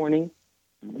every morning.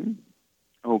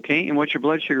 Okay, and what's your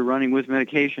blood sugar running with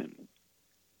medication?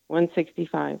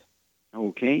 165.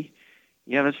 Okay.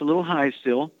 Yeah, that's a little high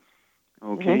still.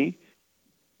 Okay.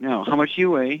 Now, how much do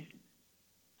you weigh?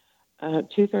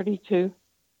 232.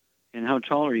 And how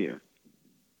tall are you?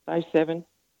 5'7".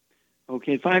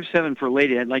 Okay, 5'7" for a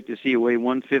lady. I'd like to see you weigh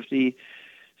 150.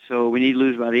 So we need to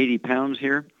lose about 80 pounds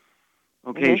here.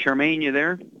 Okay, Charmaine, you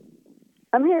there?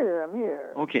 I'm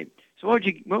here. Okay. So what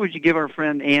would you give our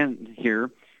friend Ann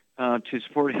here to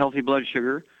support healthy blood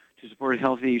sugar, to support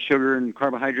healthy sugar and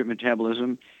carbohydrate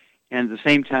metabolism, and at the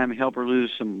same time help her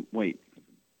lose some weight?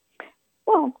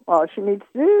 Well, all she needs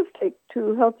to do is take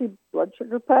 2 healthy blood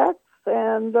sugar packs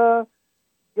and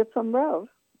get some Rev.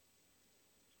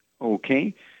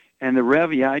 Okay. And the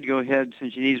Rev, I'd go ahead,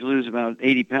 since she needs to lose about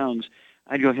 80 pounds,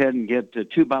 I'd go ahead and get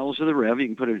 2 bottles of the Rev. You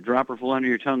can put a dropper full under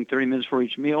your tongue 30 minutes for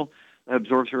each meal. That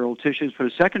absorbs her old tissues. Put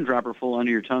a second dropper full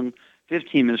under your tongue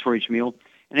 15 minutes for each meal.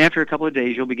 And after a couple of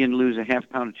days, you'll begin to lose a half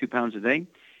pound to 2 pounds a day.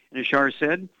 And as Shar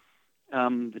said,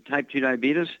 the type 2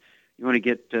 diabetes, you want to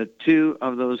get 2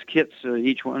 of those kits,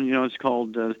 each one, it's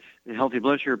called the Healthy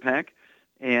Blood Sugar Pack.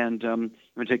 And you want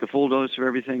to take a full dose of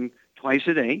everything twice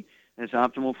a day. That's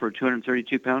optimal for a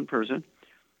 232-pound person.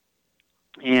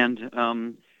 And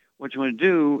what you want to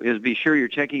do is be sure you're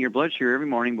checking your blood sugar every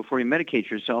morning before you medicate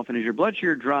yourself. And as your blood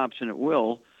sugar drops, and it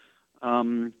will,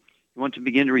 you want to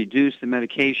begin to reduce the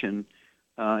medication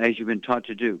as you've been taught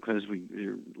to do, because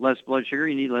less blood sugar,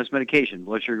 you need less medication.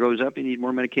 Blood sugar goes up, you need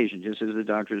more medication, just as the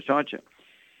doctor has taught you.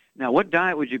 Now, what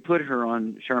diet would you put her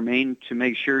on, Charmaine, to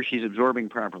make sure she's absorbing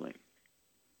properly?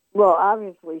 Well,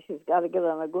 obviously, she's got to get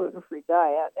on a gluten-free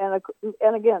diet.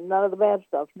 And again, none of the bad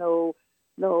stuff. No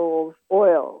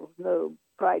oils, no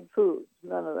fried foods,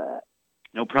 none of that.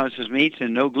 No processed meats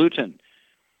and no gluten.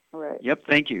 Right. Yep,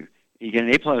 thank you. You get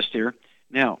an A+ there.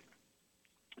 Now,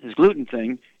 this gluten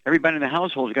thing, everybody in the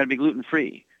household has got to be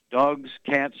gluten-free. Dogs,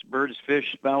 cats, birds,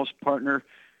 fish, spouse, partner,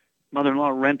 mother-in-law,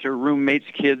 renter, roommates,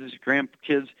 kids,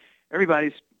 grandkids.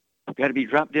 Everybody's got to be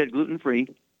drop-dead gluten-free.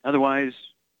 Otherwise,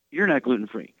 you're not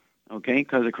gluten-free, okay,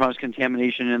 because of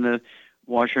cross-contamination in the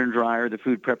washer and dryer, the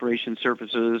food preparation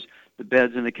surfaces, the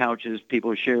beds and the couches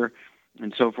people share,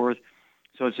 and so forth.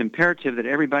 So it's imperative that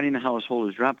everybody in the household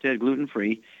is drop-dead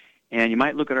gluten-free. And you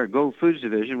might look at our Go Foods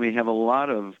division. We have a lot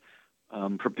of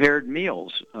prepared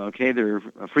meals, okay? They're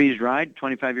freeze-dried,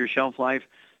 25-year shelf life,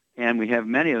 and we have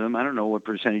many of them. I don't know what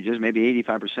percentage is, maybe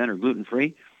 85% are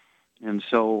gluten-free. And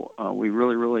so we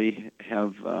really, really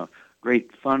have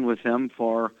great fun with them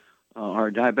for our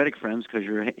diabetic friends because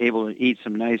you're able to eat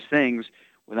some nice things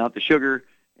without the sugar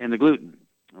and the gluten,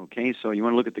 okay? So you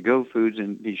want to look at the Go Foods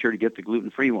and be sure to get the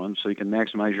gluten-free ones so you can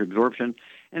maximize your absorption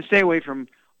and stay away from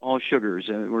all sugars.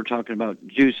 We're talking about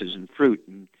juices and fruit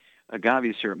and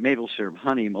agave syrup, maple syrup,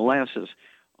 honey, molasses,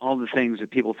 all the things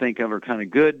that people think of are kind of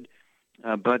good.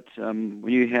 But when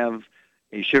you have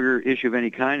a sugar issue of any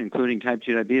kind, including type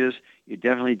 2 diabetes, you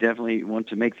definitely want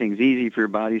to make things easy for your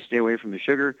body. Stay away from the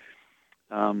sugar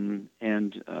and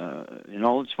in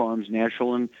all its forms,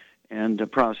 natural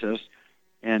and processed,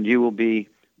 and you will be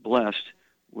blessed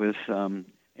with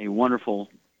a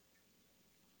wonderful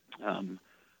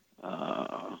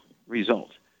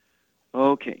result.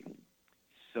 Okay.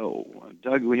 So,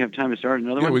 Doug, we have time to start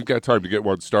another one? Yeah, we've got time to get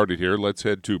one started here. Let's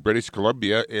head to British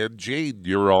Columbia. And Jane,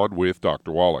 you're on with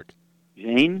Dr. Wallach.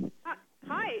 Jane?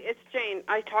 Hi, it's Jane.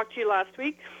 I talked to you last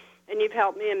week, and you've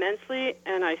helped me immensely,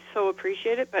 and I so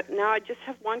appreciate it. But now I just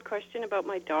have one question about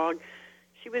my dog.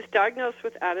 She was diagnosed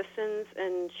with Addison's,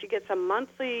 and she gets a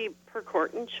monthly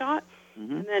Percortin shot,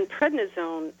 and then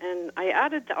prednisone. And I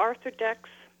added the Arthrodex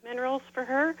minerals for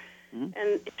her, and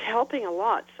it's helping a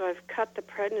lot. So I've cut the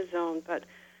prednisone, but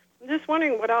I'm just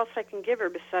wondering what else I can give her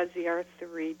besides the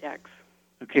Arthrodex.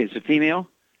 Okay, it's a female?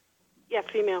 Yeah,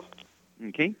 female.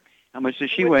 Okay. How much does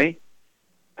she weigh?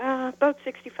 About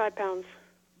 65 pounds.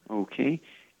 Okay.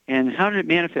 And how did it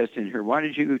manifest in her? Why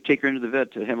did you take her into the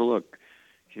vet to have a look?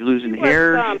 She losing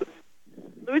hair?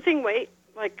 Losing weight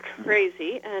like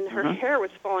crazy, and her hair was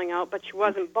falling out, but she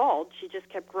wasn't bald. She just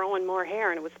kept growing more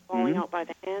hair, and it was falling out by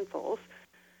the handfuls.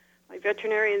 My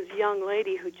veterinarian's young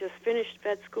lady who just finished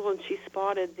vet school, and she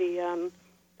spotted the,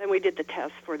 then we did the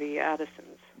test for the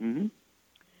Addison's.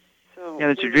 So yeah,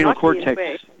 that's adrenal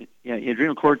cortex. Yeah,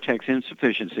 adrenal cortex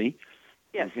insufficiency.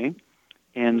 Yes. Okay.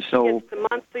 And so it's the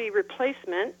monthly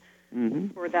replacement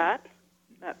for that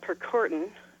Percortin,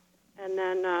 and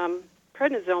then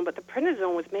prednisone. But the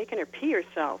prednisone was making her pee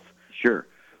herself. Sure.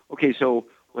 Okay, so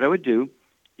what I would do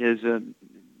is, in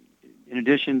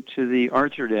addition to the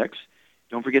Arthrodex,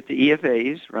 don't forget the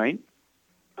EFAs, right?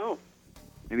 Oh.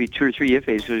 Maybe 2 or 3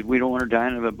 EFAs, because we don't want her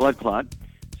dying of a blood clot.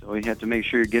 So you have to make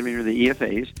sure you're giving her the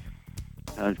EFAs.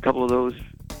 A couple of those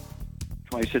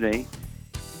twice a day.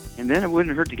 And then it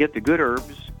wouldn't hurt to get the good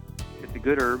herbs,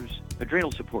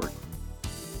 adrenal support.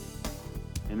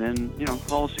 And then,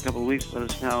 call us a couple of weeks, let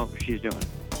us know how she's doing.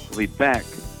 We'll be back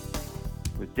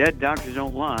with Dead Doctors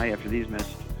Don't Lie after these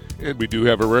messages. And we do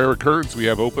have a rare occurrence. We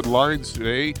have open lines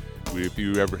today. If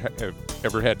you ever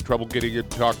had trouble getting in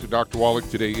to talk to Dr. Wallach,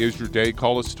 today is your day.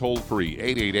 Call us toll-free,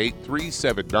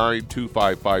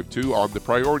 888-379-2552. On the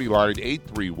priority line,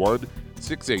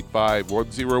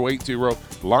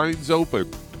 831-685-1080. Lines open.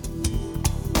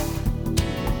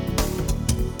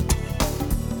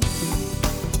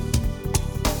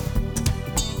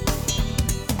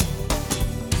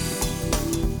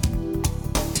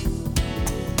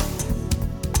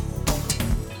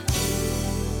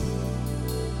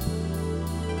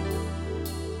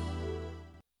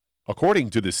 According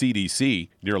to the CDC,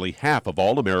 nearly half of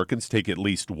all Americans take at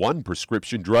least one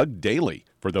prescription drug daily.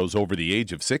 For those over the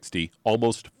age of 60,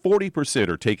 almost 40%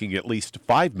 are taking at least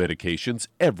 5 medications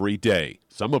every day.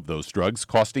 Some of those drugs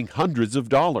costing hundreds of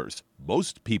dollars.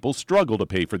 Most people struggle to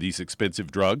pay for these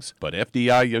expensive drugs, but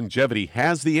FDI Longevity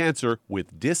has the answer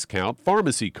with discount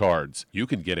pharmacy cards. You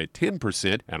can get a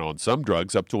 10% and on some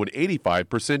drugs up to an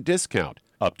 85% discount.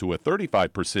 Up to a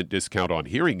 35% discount on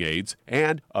hearing aids,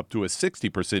 and up to a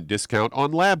 60% discount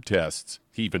on lab tests,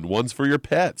 even ones for your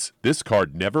pets. This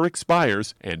card never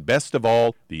expires, and best of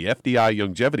all, the FDI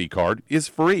Longevity card is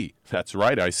free. That's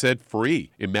right, I said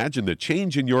free. Imagine the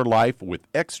change in your life with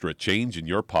extra change in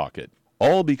your pocket.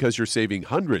 All because you're saving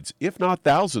hundreds, if not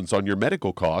thousands, on your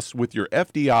medical costs with your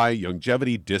FDI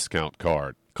Longevity discount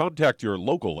card. Contact your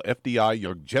local FDI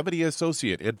Longevity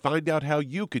associate and find out how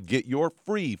you could get your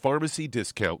free pharmacy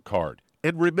discount card.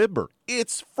 And remember,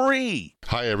 it's free.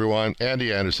 Hi everyone,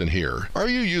 Andy Anderson here. Are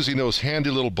you using those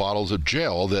handy little bottles of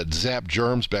gel that zap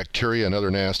germs, bacteria, and other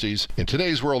nasties? In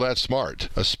today's world, that's smart,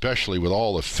 especially with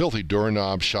all the filthy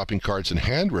doorknobs, shopping carts, and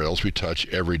handrails we touch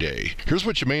every day. Here's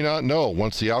what you may not know.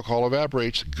 Once the alcohol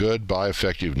evaporates, goodbye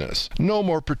effectiveness. No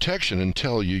more protection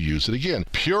until you use it again.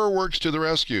 PureWorks to the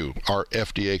rescue. Our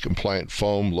FDA-compliant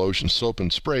foam, lotion, soap,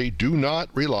 and spray do not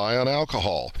rely on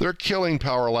alcohol. Their killing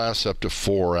power lasts up to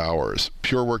 4 hours.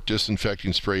 PureWorks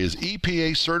disinfecting spray is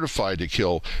EPA certified to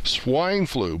kill swine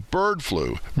flu, bird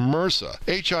flu, MRSA,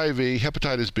 HIV,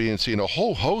 hepatitis B and C, and a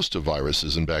whole host of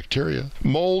viruses and bacteria.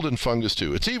 Mold and fungus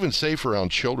too. It's even safe around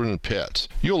children and pets.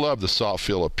 You'll love the soft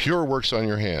feel of PureWorks on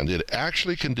your hand. It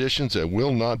actually conditions and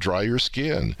will not dry your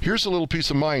skin. Here's a little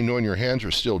peace of mind knowing your hands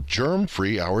are still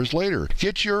germ-free hours later.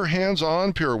 Get your hands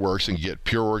on PureWorks and get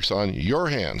PureWorks on your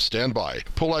hands. Stand by.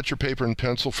 Pull out your paper and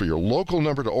pencil for your local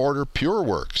number to order.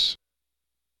 PureWorks.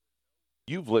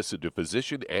 You've listened to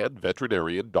physician and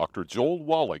veterinarian Dr. Joel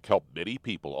Wallach help many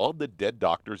people on the Dead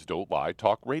Doctors Don't Lie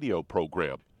talk radio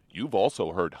program. You've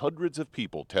also heard hundreds of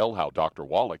people tell how Dr.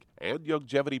 Wallach and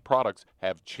Youngevity products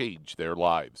have changed their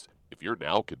lives. If you're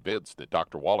now convinced that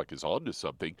Dr. Wallach is onto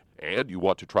something and you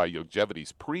want to try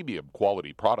Youngevity's premium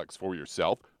quality products for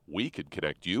yourself, we can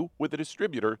connect you with a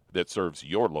distributor that serves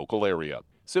your local area.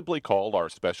 Simply call our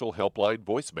special helpline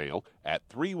voicemail at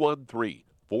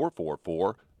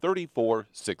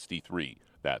 313-444-3463.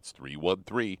 That's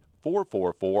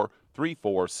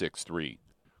 313-444-3463.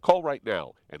 Call right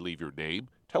now and leave your name,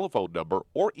 telephone number,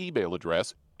 or email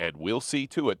address, and we'll see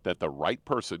to it that the right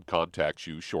person contacts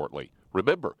you shortly.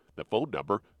 Remember, the phone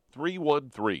number,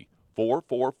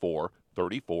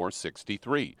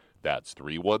 313-444-3463. That's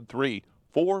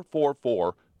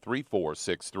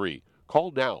 313-444-3463.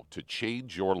 Call now to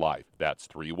change your life. That's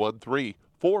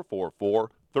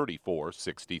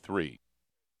 313-444-3463.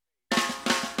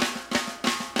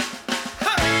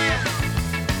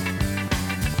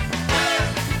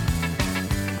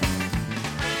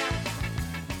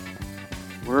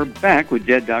 We're back with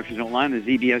Dead Doctors Online, the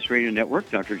ZBS Radio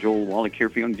Network. Dr. Joel Wallach here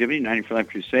for Youngevity, 90 for Life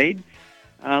Crusade.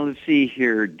 Let's see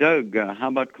here. Doug, how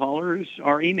about callers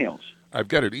or emails? I've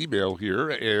got an email here,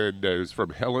 and it's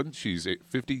from Helen. She's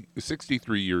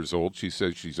 63 years old. She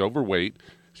says she's overweight.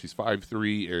 She's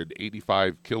 5'3" and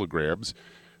 85 kilograms.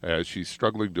 She's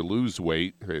struggling to lose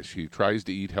weight. She tries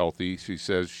to eat healthy. She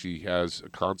says she has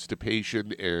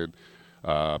constipation and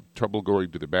trouble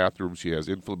going to the bathroom. She has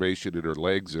inflammation in her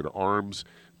legs and arms,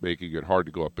 making it hard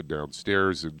to go up and down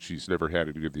stairs, and she's never had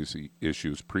any of these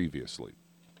issues previously.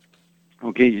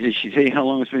 Okay, did she say how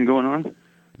long it's been going on?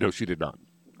 No, she did not.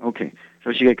 Okay,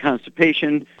 so she got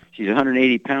constipation. She's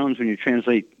 180 pounds when you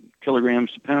translate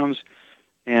kilograms to pounds,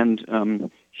 and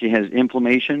she has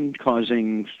inflammation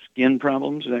causing skin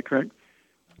problems. Is that correct?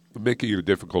 Making it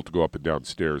difficult to go up and down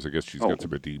stairs. I guess she's got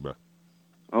some edema.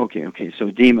 Okay, so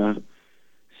edema,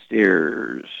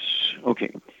 stairs.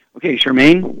 Okay,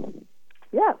 Charmaine?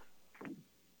 Yes.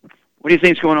 What do you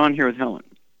think's going on here with Helen?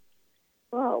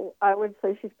 Well, I would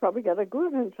say she's probably got a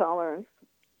gluten intolerance.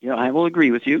 Yeah, I will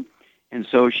agree with you. And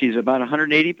so she's about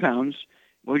 180 pounds.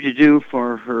 What would you do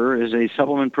for her as a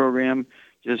supplement program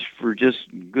just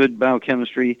good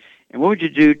biochemistry? And what would you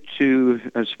do to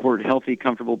support healthy,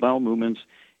 comfortable bowel movements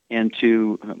and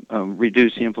to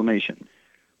reduce the inflammation?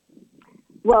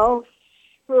 Well,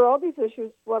 for all these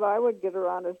issues, what I would get her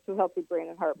on is 2 healthy brain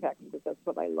and heart packs because that's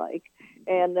what I like.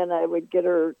 And then I would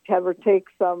have her take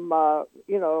some, herbal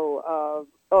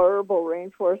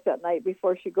rainforest at night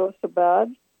before she goes to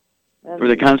bed. And for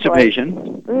the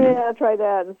constipation? Try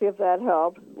that and see if that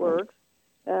works.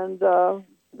 And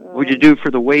what would you do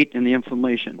for the weight and the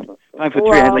inflammation?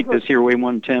 5'3", I'd like this here, weigh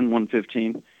 110,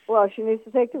 115. Well, she needs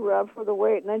to take the Rev for the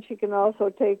weight, and then she can also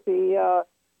take the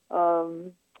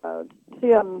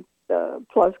CM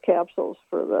Plus capsules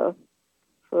for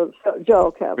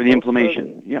gel capsules. For the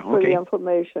inflammation, For the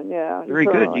inflammation, yeah. Very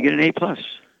good. You get an A+.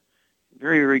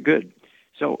 Very, very good.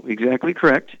 So, exactly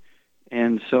correct.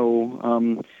 And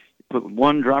so, put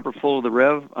 1 dropper full of the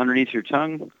Rev underneath your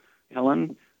tongue,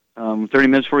 Helen, 30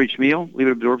 minutes for each meal. Leave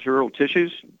it absorb through oral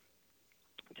tissues.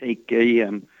 Take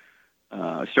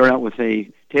start out with a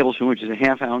tablespoon, which is a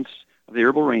half ounce of the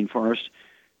herbal rainforest,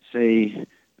 say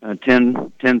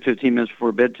 10, 15 minutes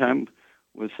before bedtime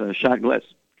with a shot glass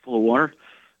full of water.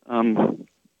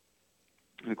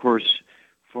 Of course,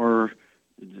 for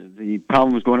the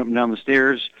problems going up and down the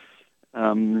stairs,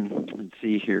 let's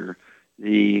see here,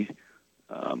 the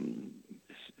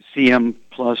CM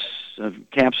Plus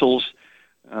capsules,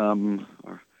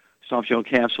 or soft gel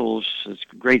capsules, it's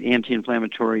great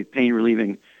anti-inflammatory,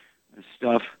 pain-relieving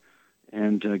stuff.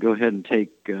 and go ahead and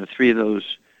take 3 of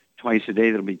those twice a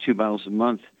day. That'll be 2 bottles a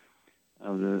month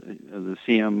of the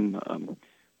CM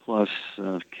plus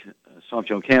soft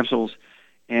gel capsules.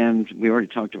 And we already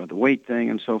talked about the weight thing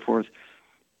and so forth.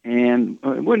 And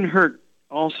it wouldn't hurt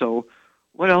also.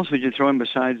 What else would you throw in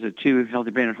besides the 2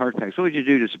 Healthy Brain and Heart Packs? What would you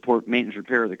do to support maintenance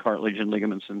repair of the cartilage and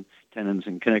ligaments and tendons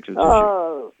and connective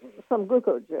tissue? Some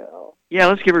glucogel. Yeah,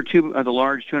 let's give her 2 of the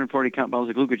large 240-count bottles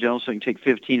of glucogel so you can take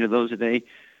 15 of those a day,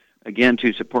 again,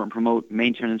 to support and promote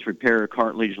maintenance repair of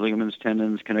cartilage, ligaments,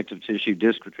 tendons, connective tissue,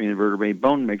 disc between the vertebrae,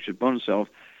 bone mixture, bone itself,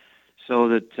 so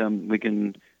that we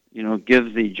can,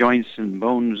 give the joints and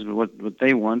bones what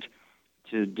they want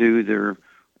to do their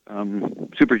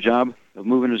super job of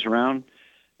moving us around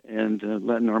and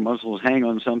letting our muscles hang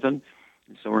on something,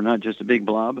 so we're not just a big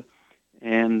blob.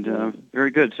 And very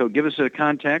good. So give us a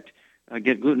contact.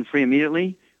 Get gluten-free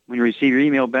immediately when you receive your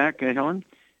email back, Helen,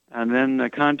 and then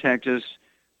contact us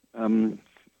 2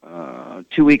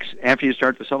 weeks after you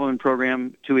start the supplement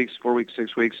program, 2 weeks, 4 weeks,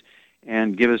 6 weeks,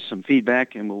 and give us some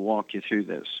feedback, and we'll walk you through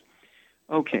this.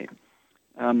 Okay.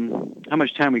 How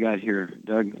much time we got here,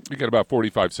 Doug? We got about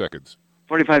 45 seconds.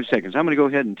 45 seconds. I'm going to go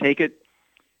ahead and take it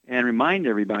and remind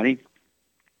everybody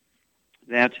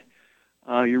that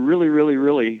you really, really,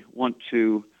 really want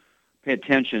to pay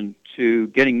attention to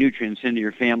getting nutrients into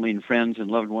your family and friends and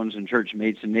loved ones and church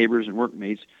mates and neighbors and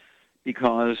workmates,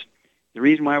 because the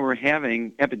reason why we're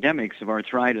having epidemics of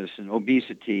arthritis and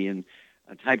obesity and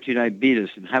type 2 diabetes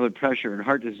and high blood pressure and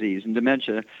heart disease and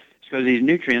dementia is because these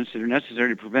nutrients that are necessary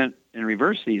to prevent and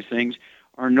reverse these things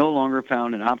are no longer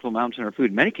found in optimal amounts in our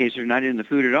food. In many cases, they're not in the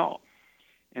food at all.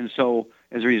 And so,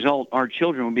 as a result, our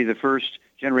children will be the first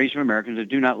generation of Americans that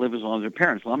do not live as long as their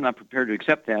parents. Well, I'm not prepared to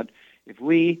accept that. If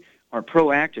we are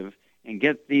proactive and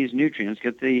get these nutrients,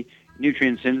 get the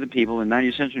nutrients into the people, and 90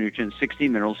 essential nutrients,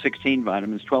 16 minerals, 16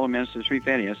 vitamins, 12 amino acids, 3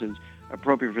 fatty acids,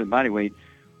 appropriate for the body weight,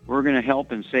 we're going to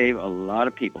help and save a lot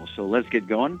of people. So let's get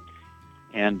going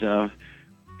and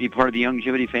be part of the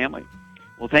Youngevity family.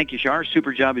 Well, thank you, Shar.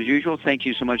 Super job as usual. Thank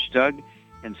you so much, Doug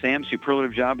and Sam.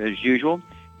 Superlative job as usual.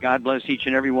 God bless each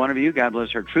and every one of you. God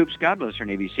bless our troops. God bless our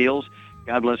Navy SEALs.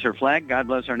 God bless our flag. God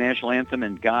bless our national anthem.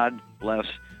 And God bless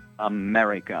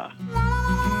America.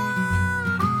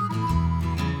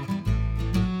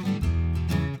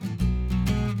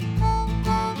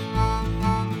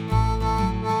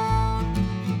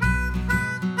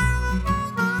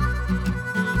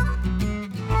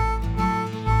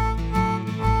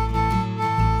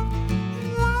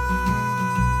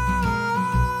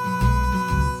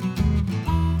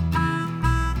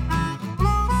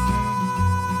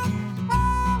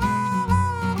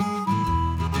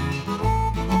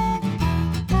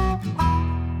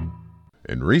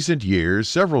 In recent years,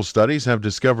 several studies have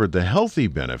discovered the healthy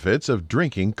benefits of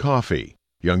drinking coffee.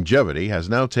 Youngevity has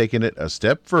now taken it a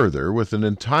step further with an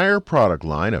entire product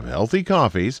line of healthy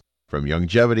coffees from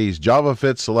Youngevity's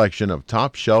JavaFit selection of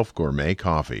top-shelf gourmet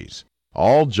coffees.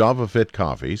 All JavaFit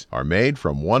coffees are made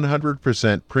from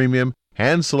 100% premium,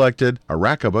 hand-selected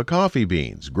Arabica coffee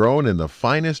beans grown in the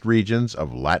finest regions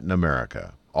of Latin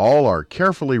America. All are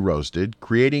carefully roasted,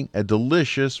 creating a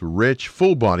delicious, rich,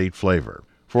 full-bodied flavor.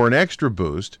 For an extra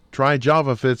boost, try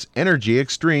JavaFit's Energy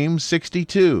Extreme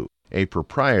 62, a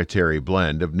proprietary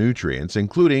blend of nutrients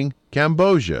including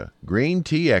Cambogia, green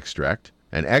tea extract,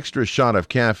 an extra shot of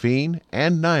caffeine,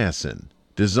 and niacin,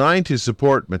 designed to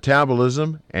support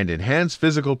metabolism and enhance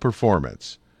physical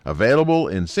performance. Available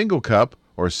in single cup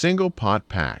or single pot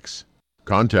packs.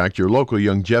 Contact your local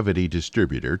Youngevity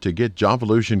distributor to get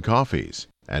Jovolution coffees.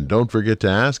 And don't forget to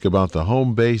ask about the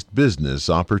home-based business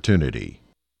opportunity.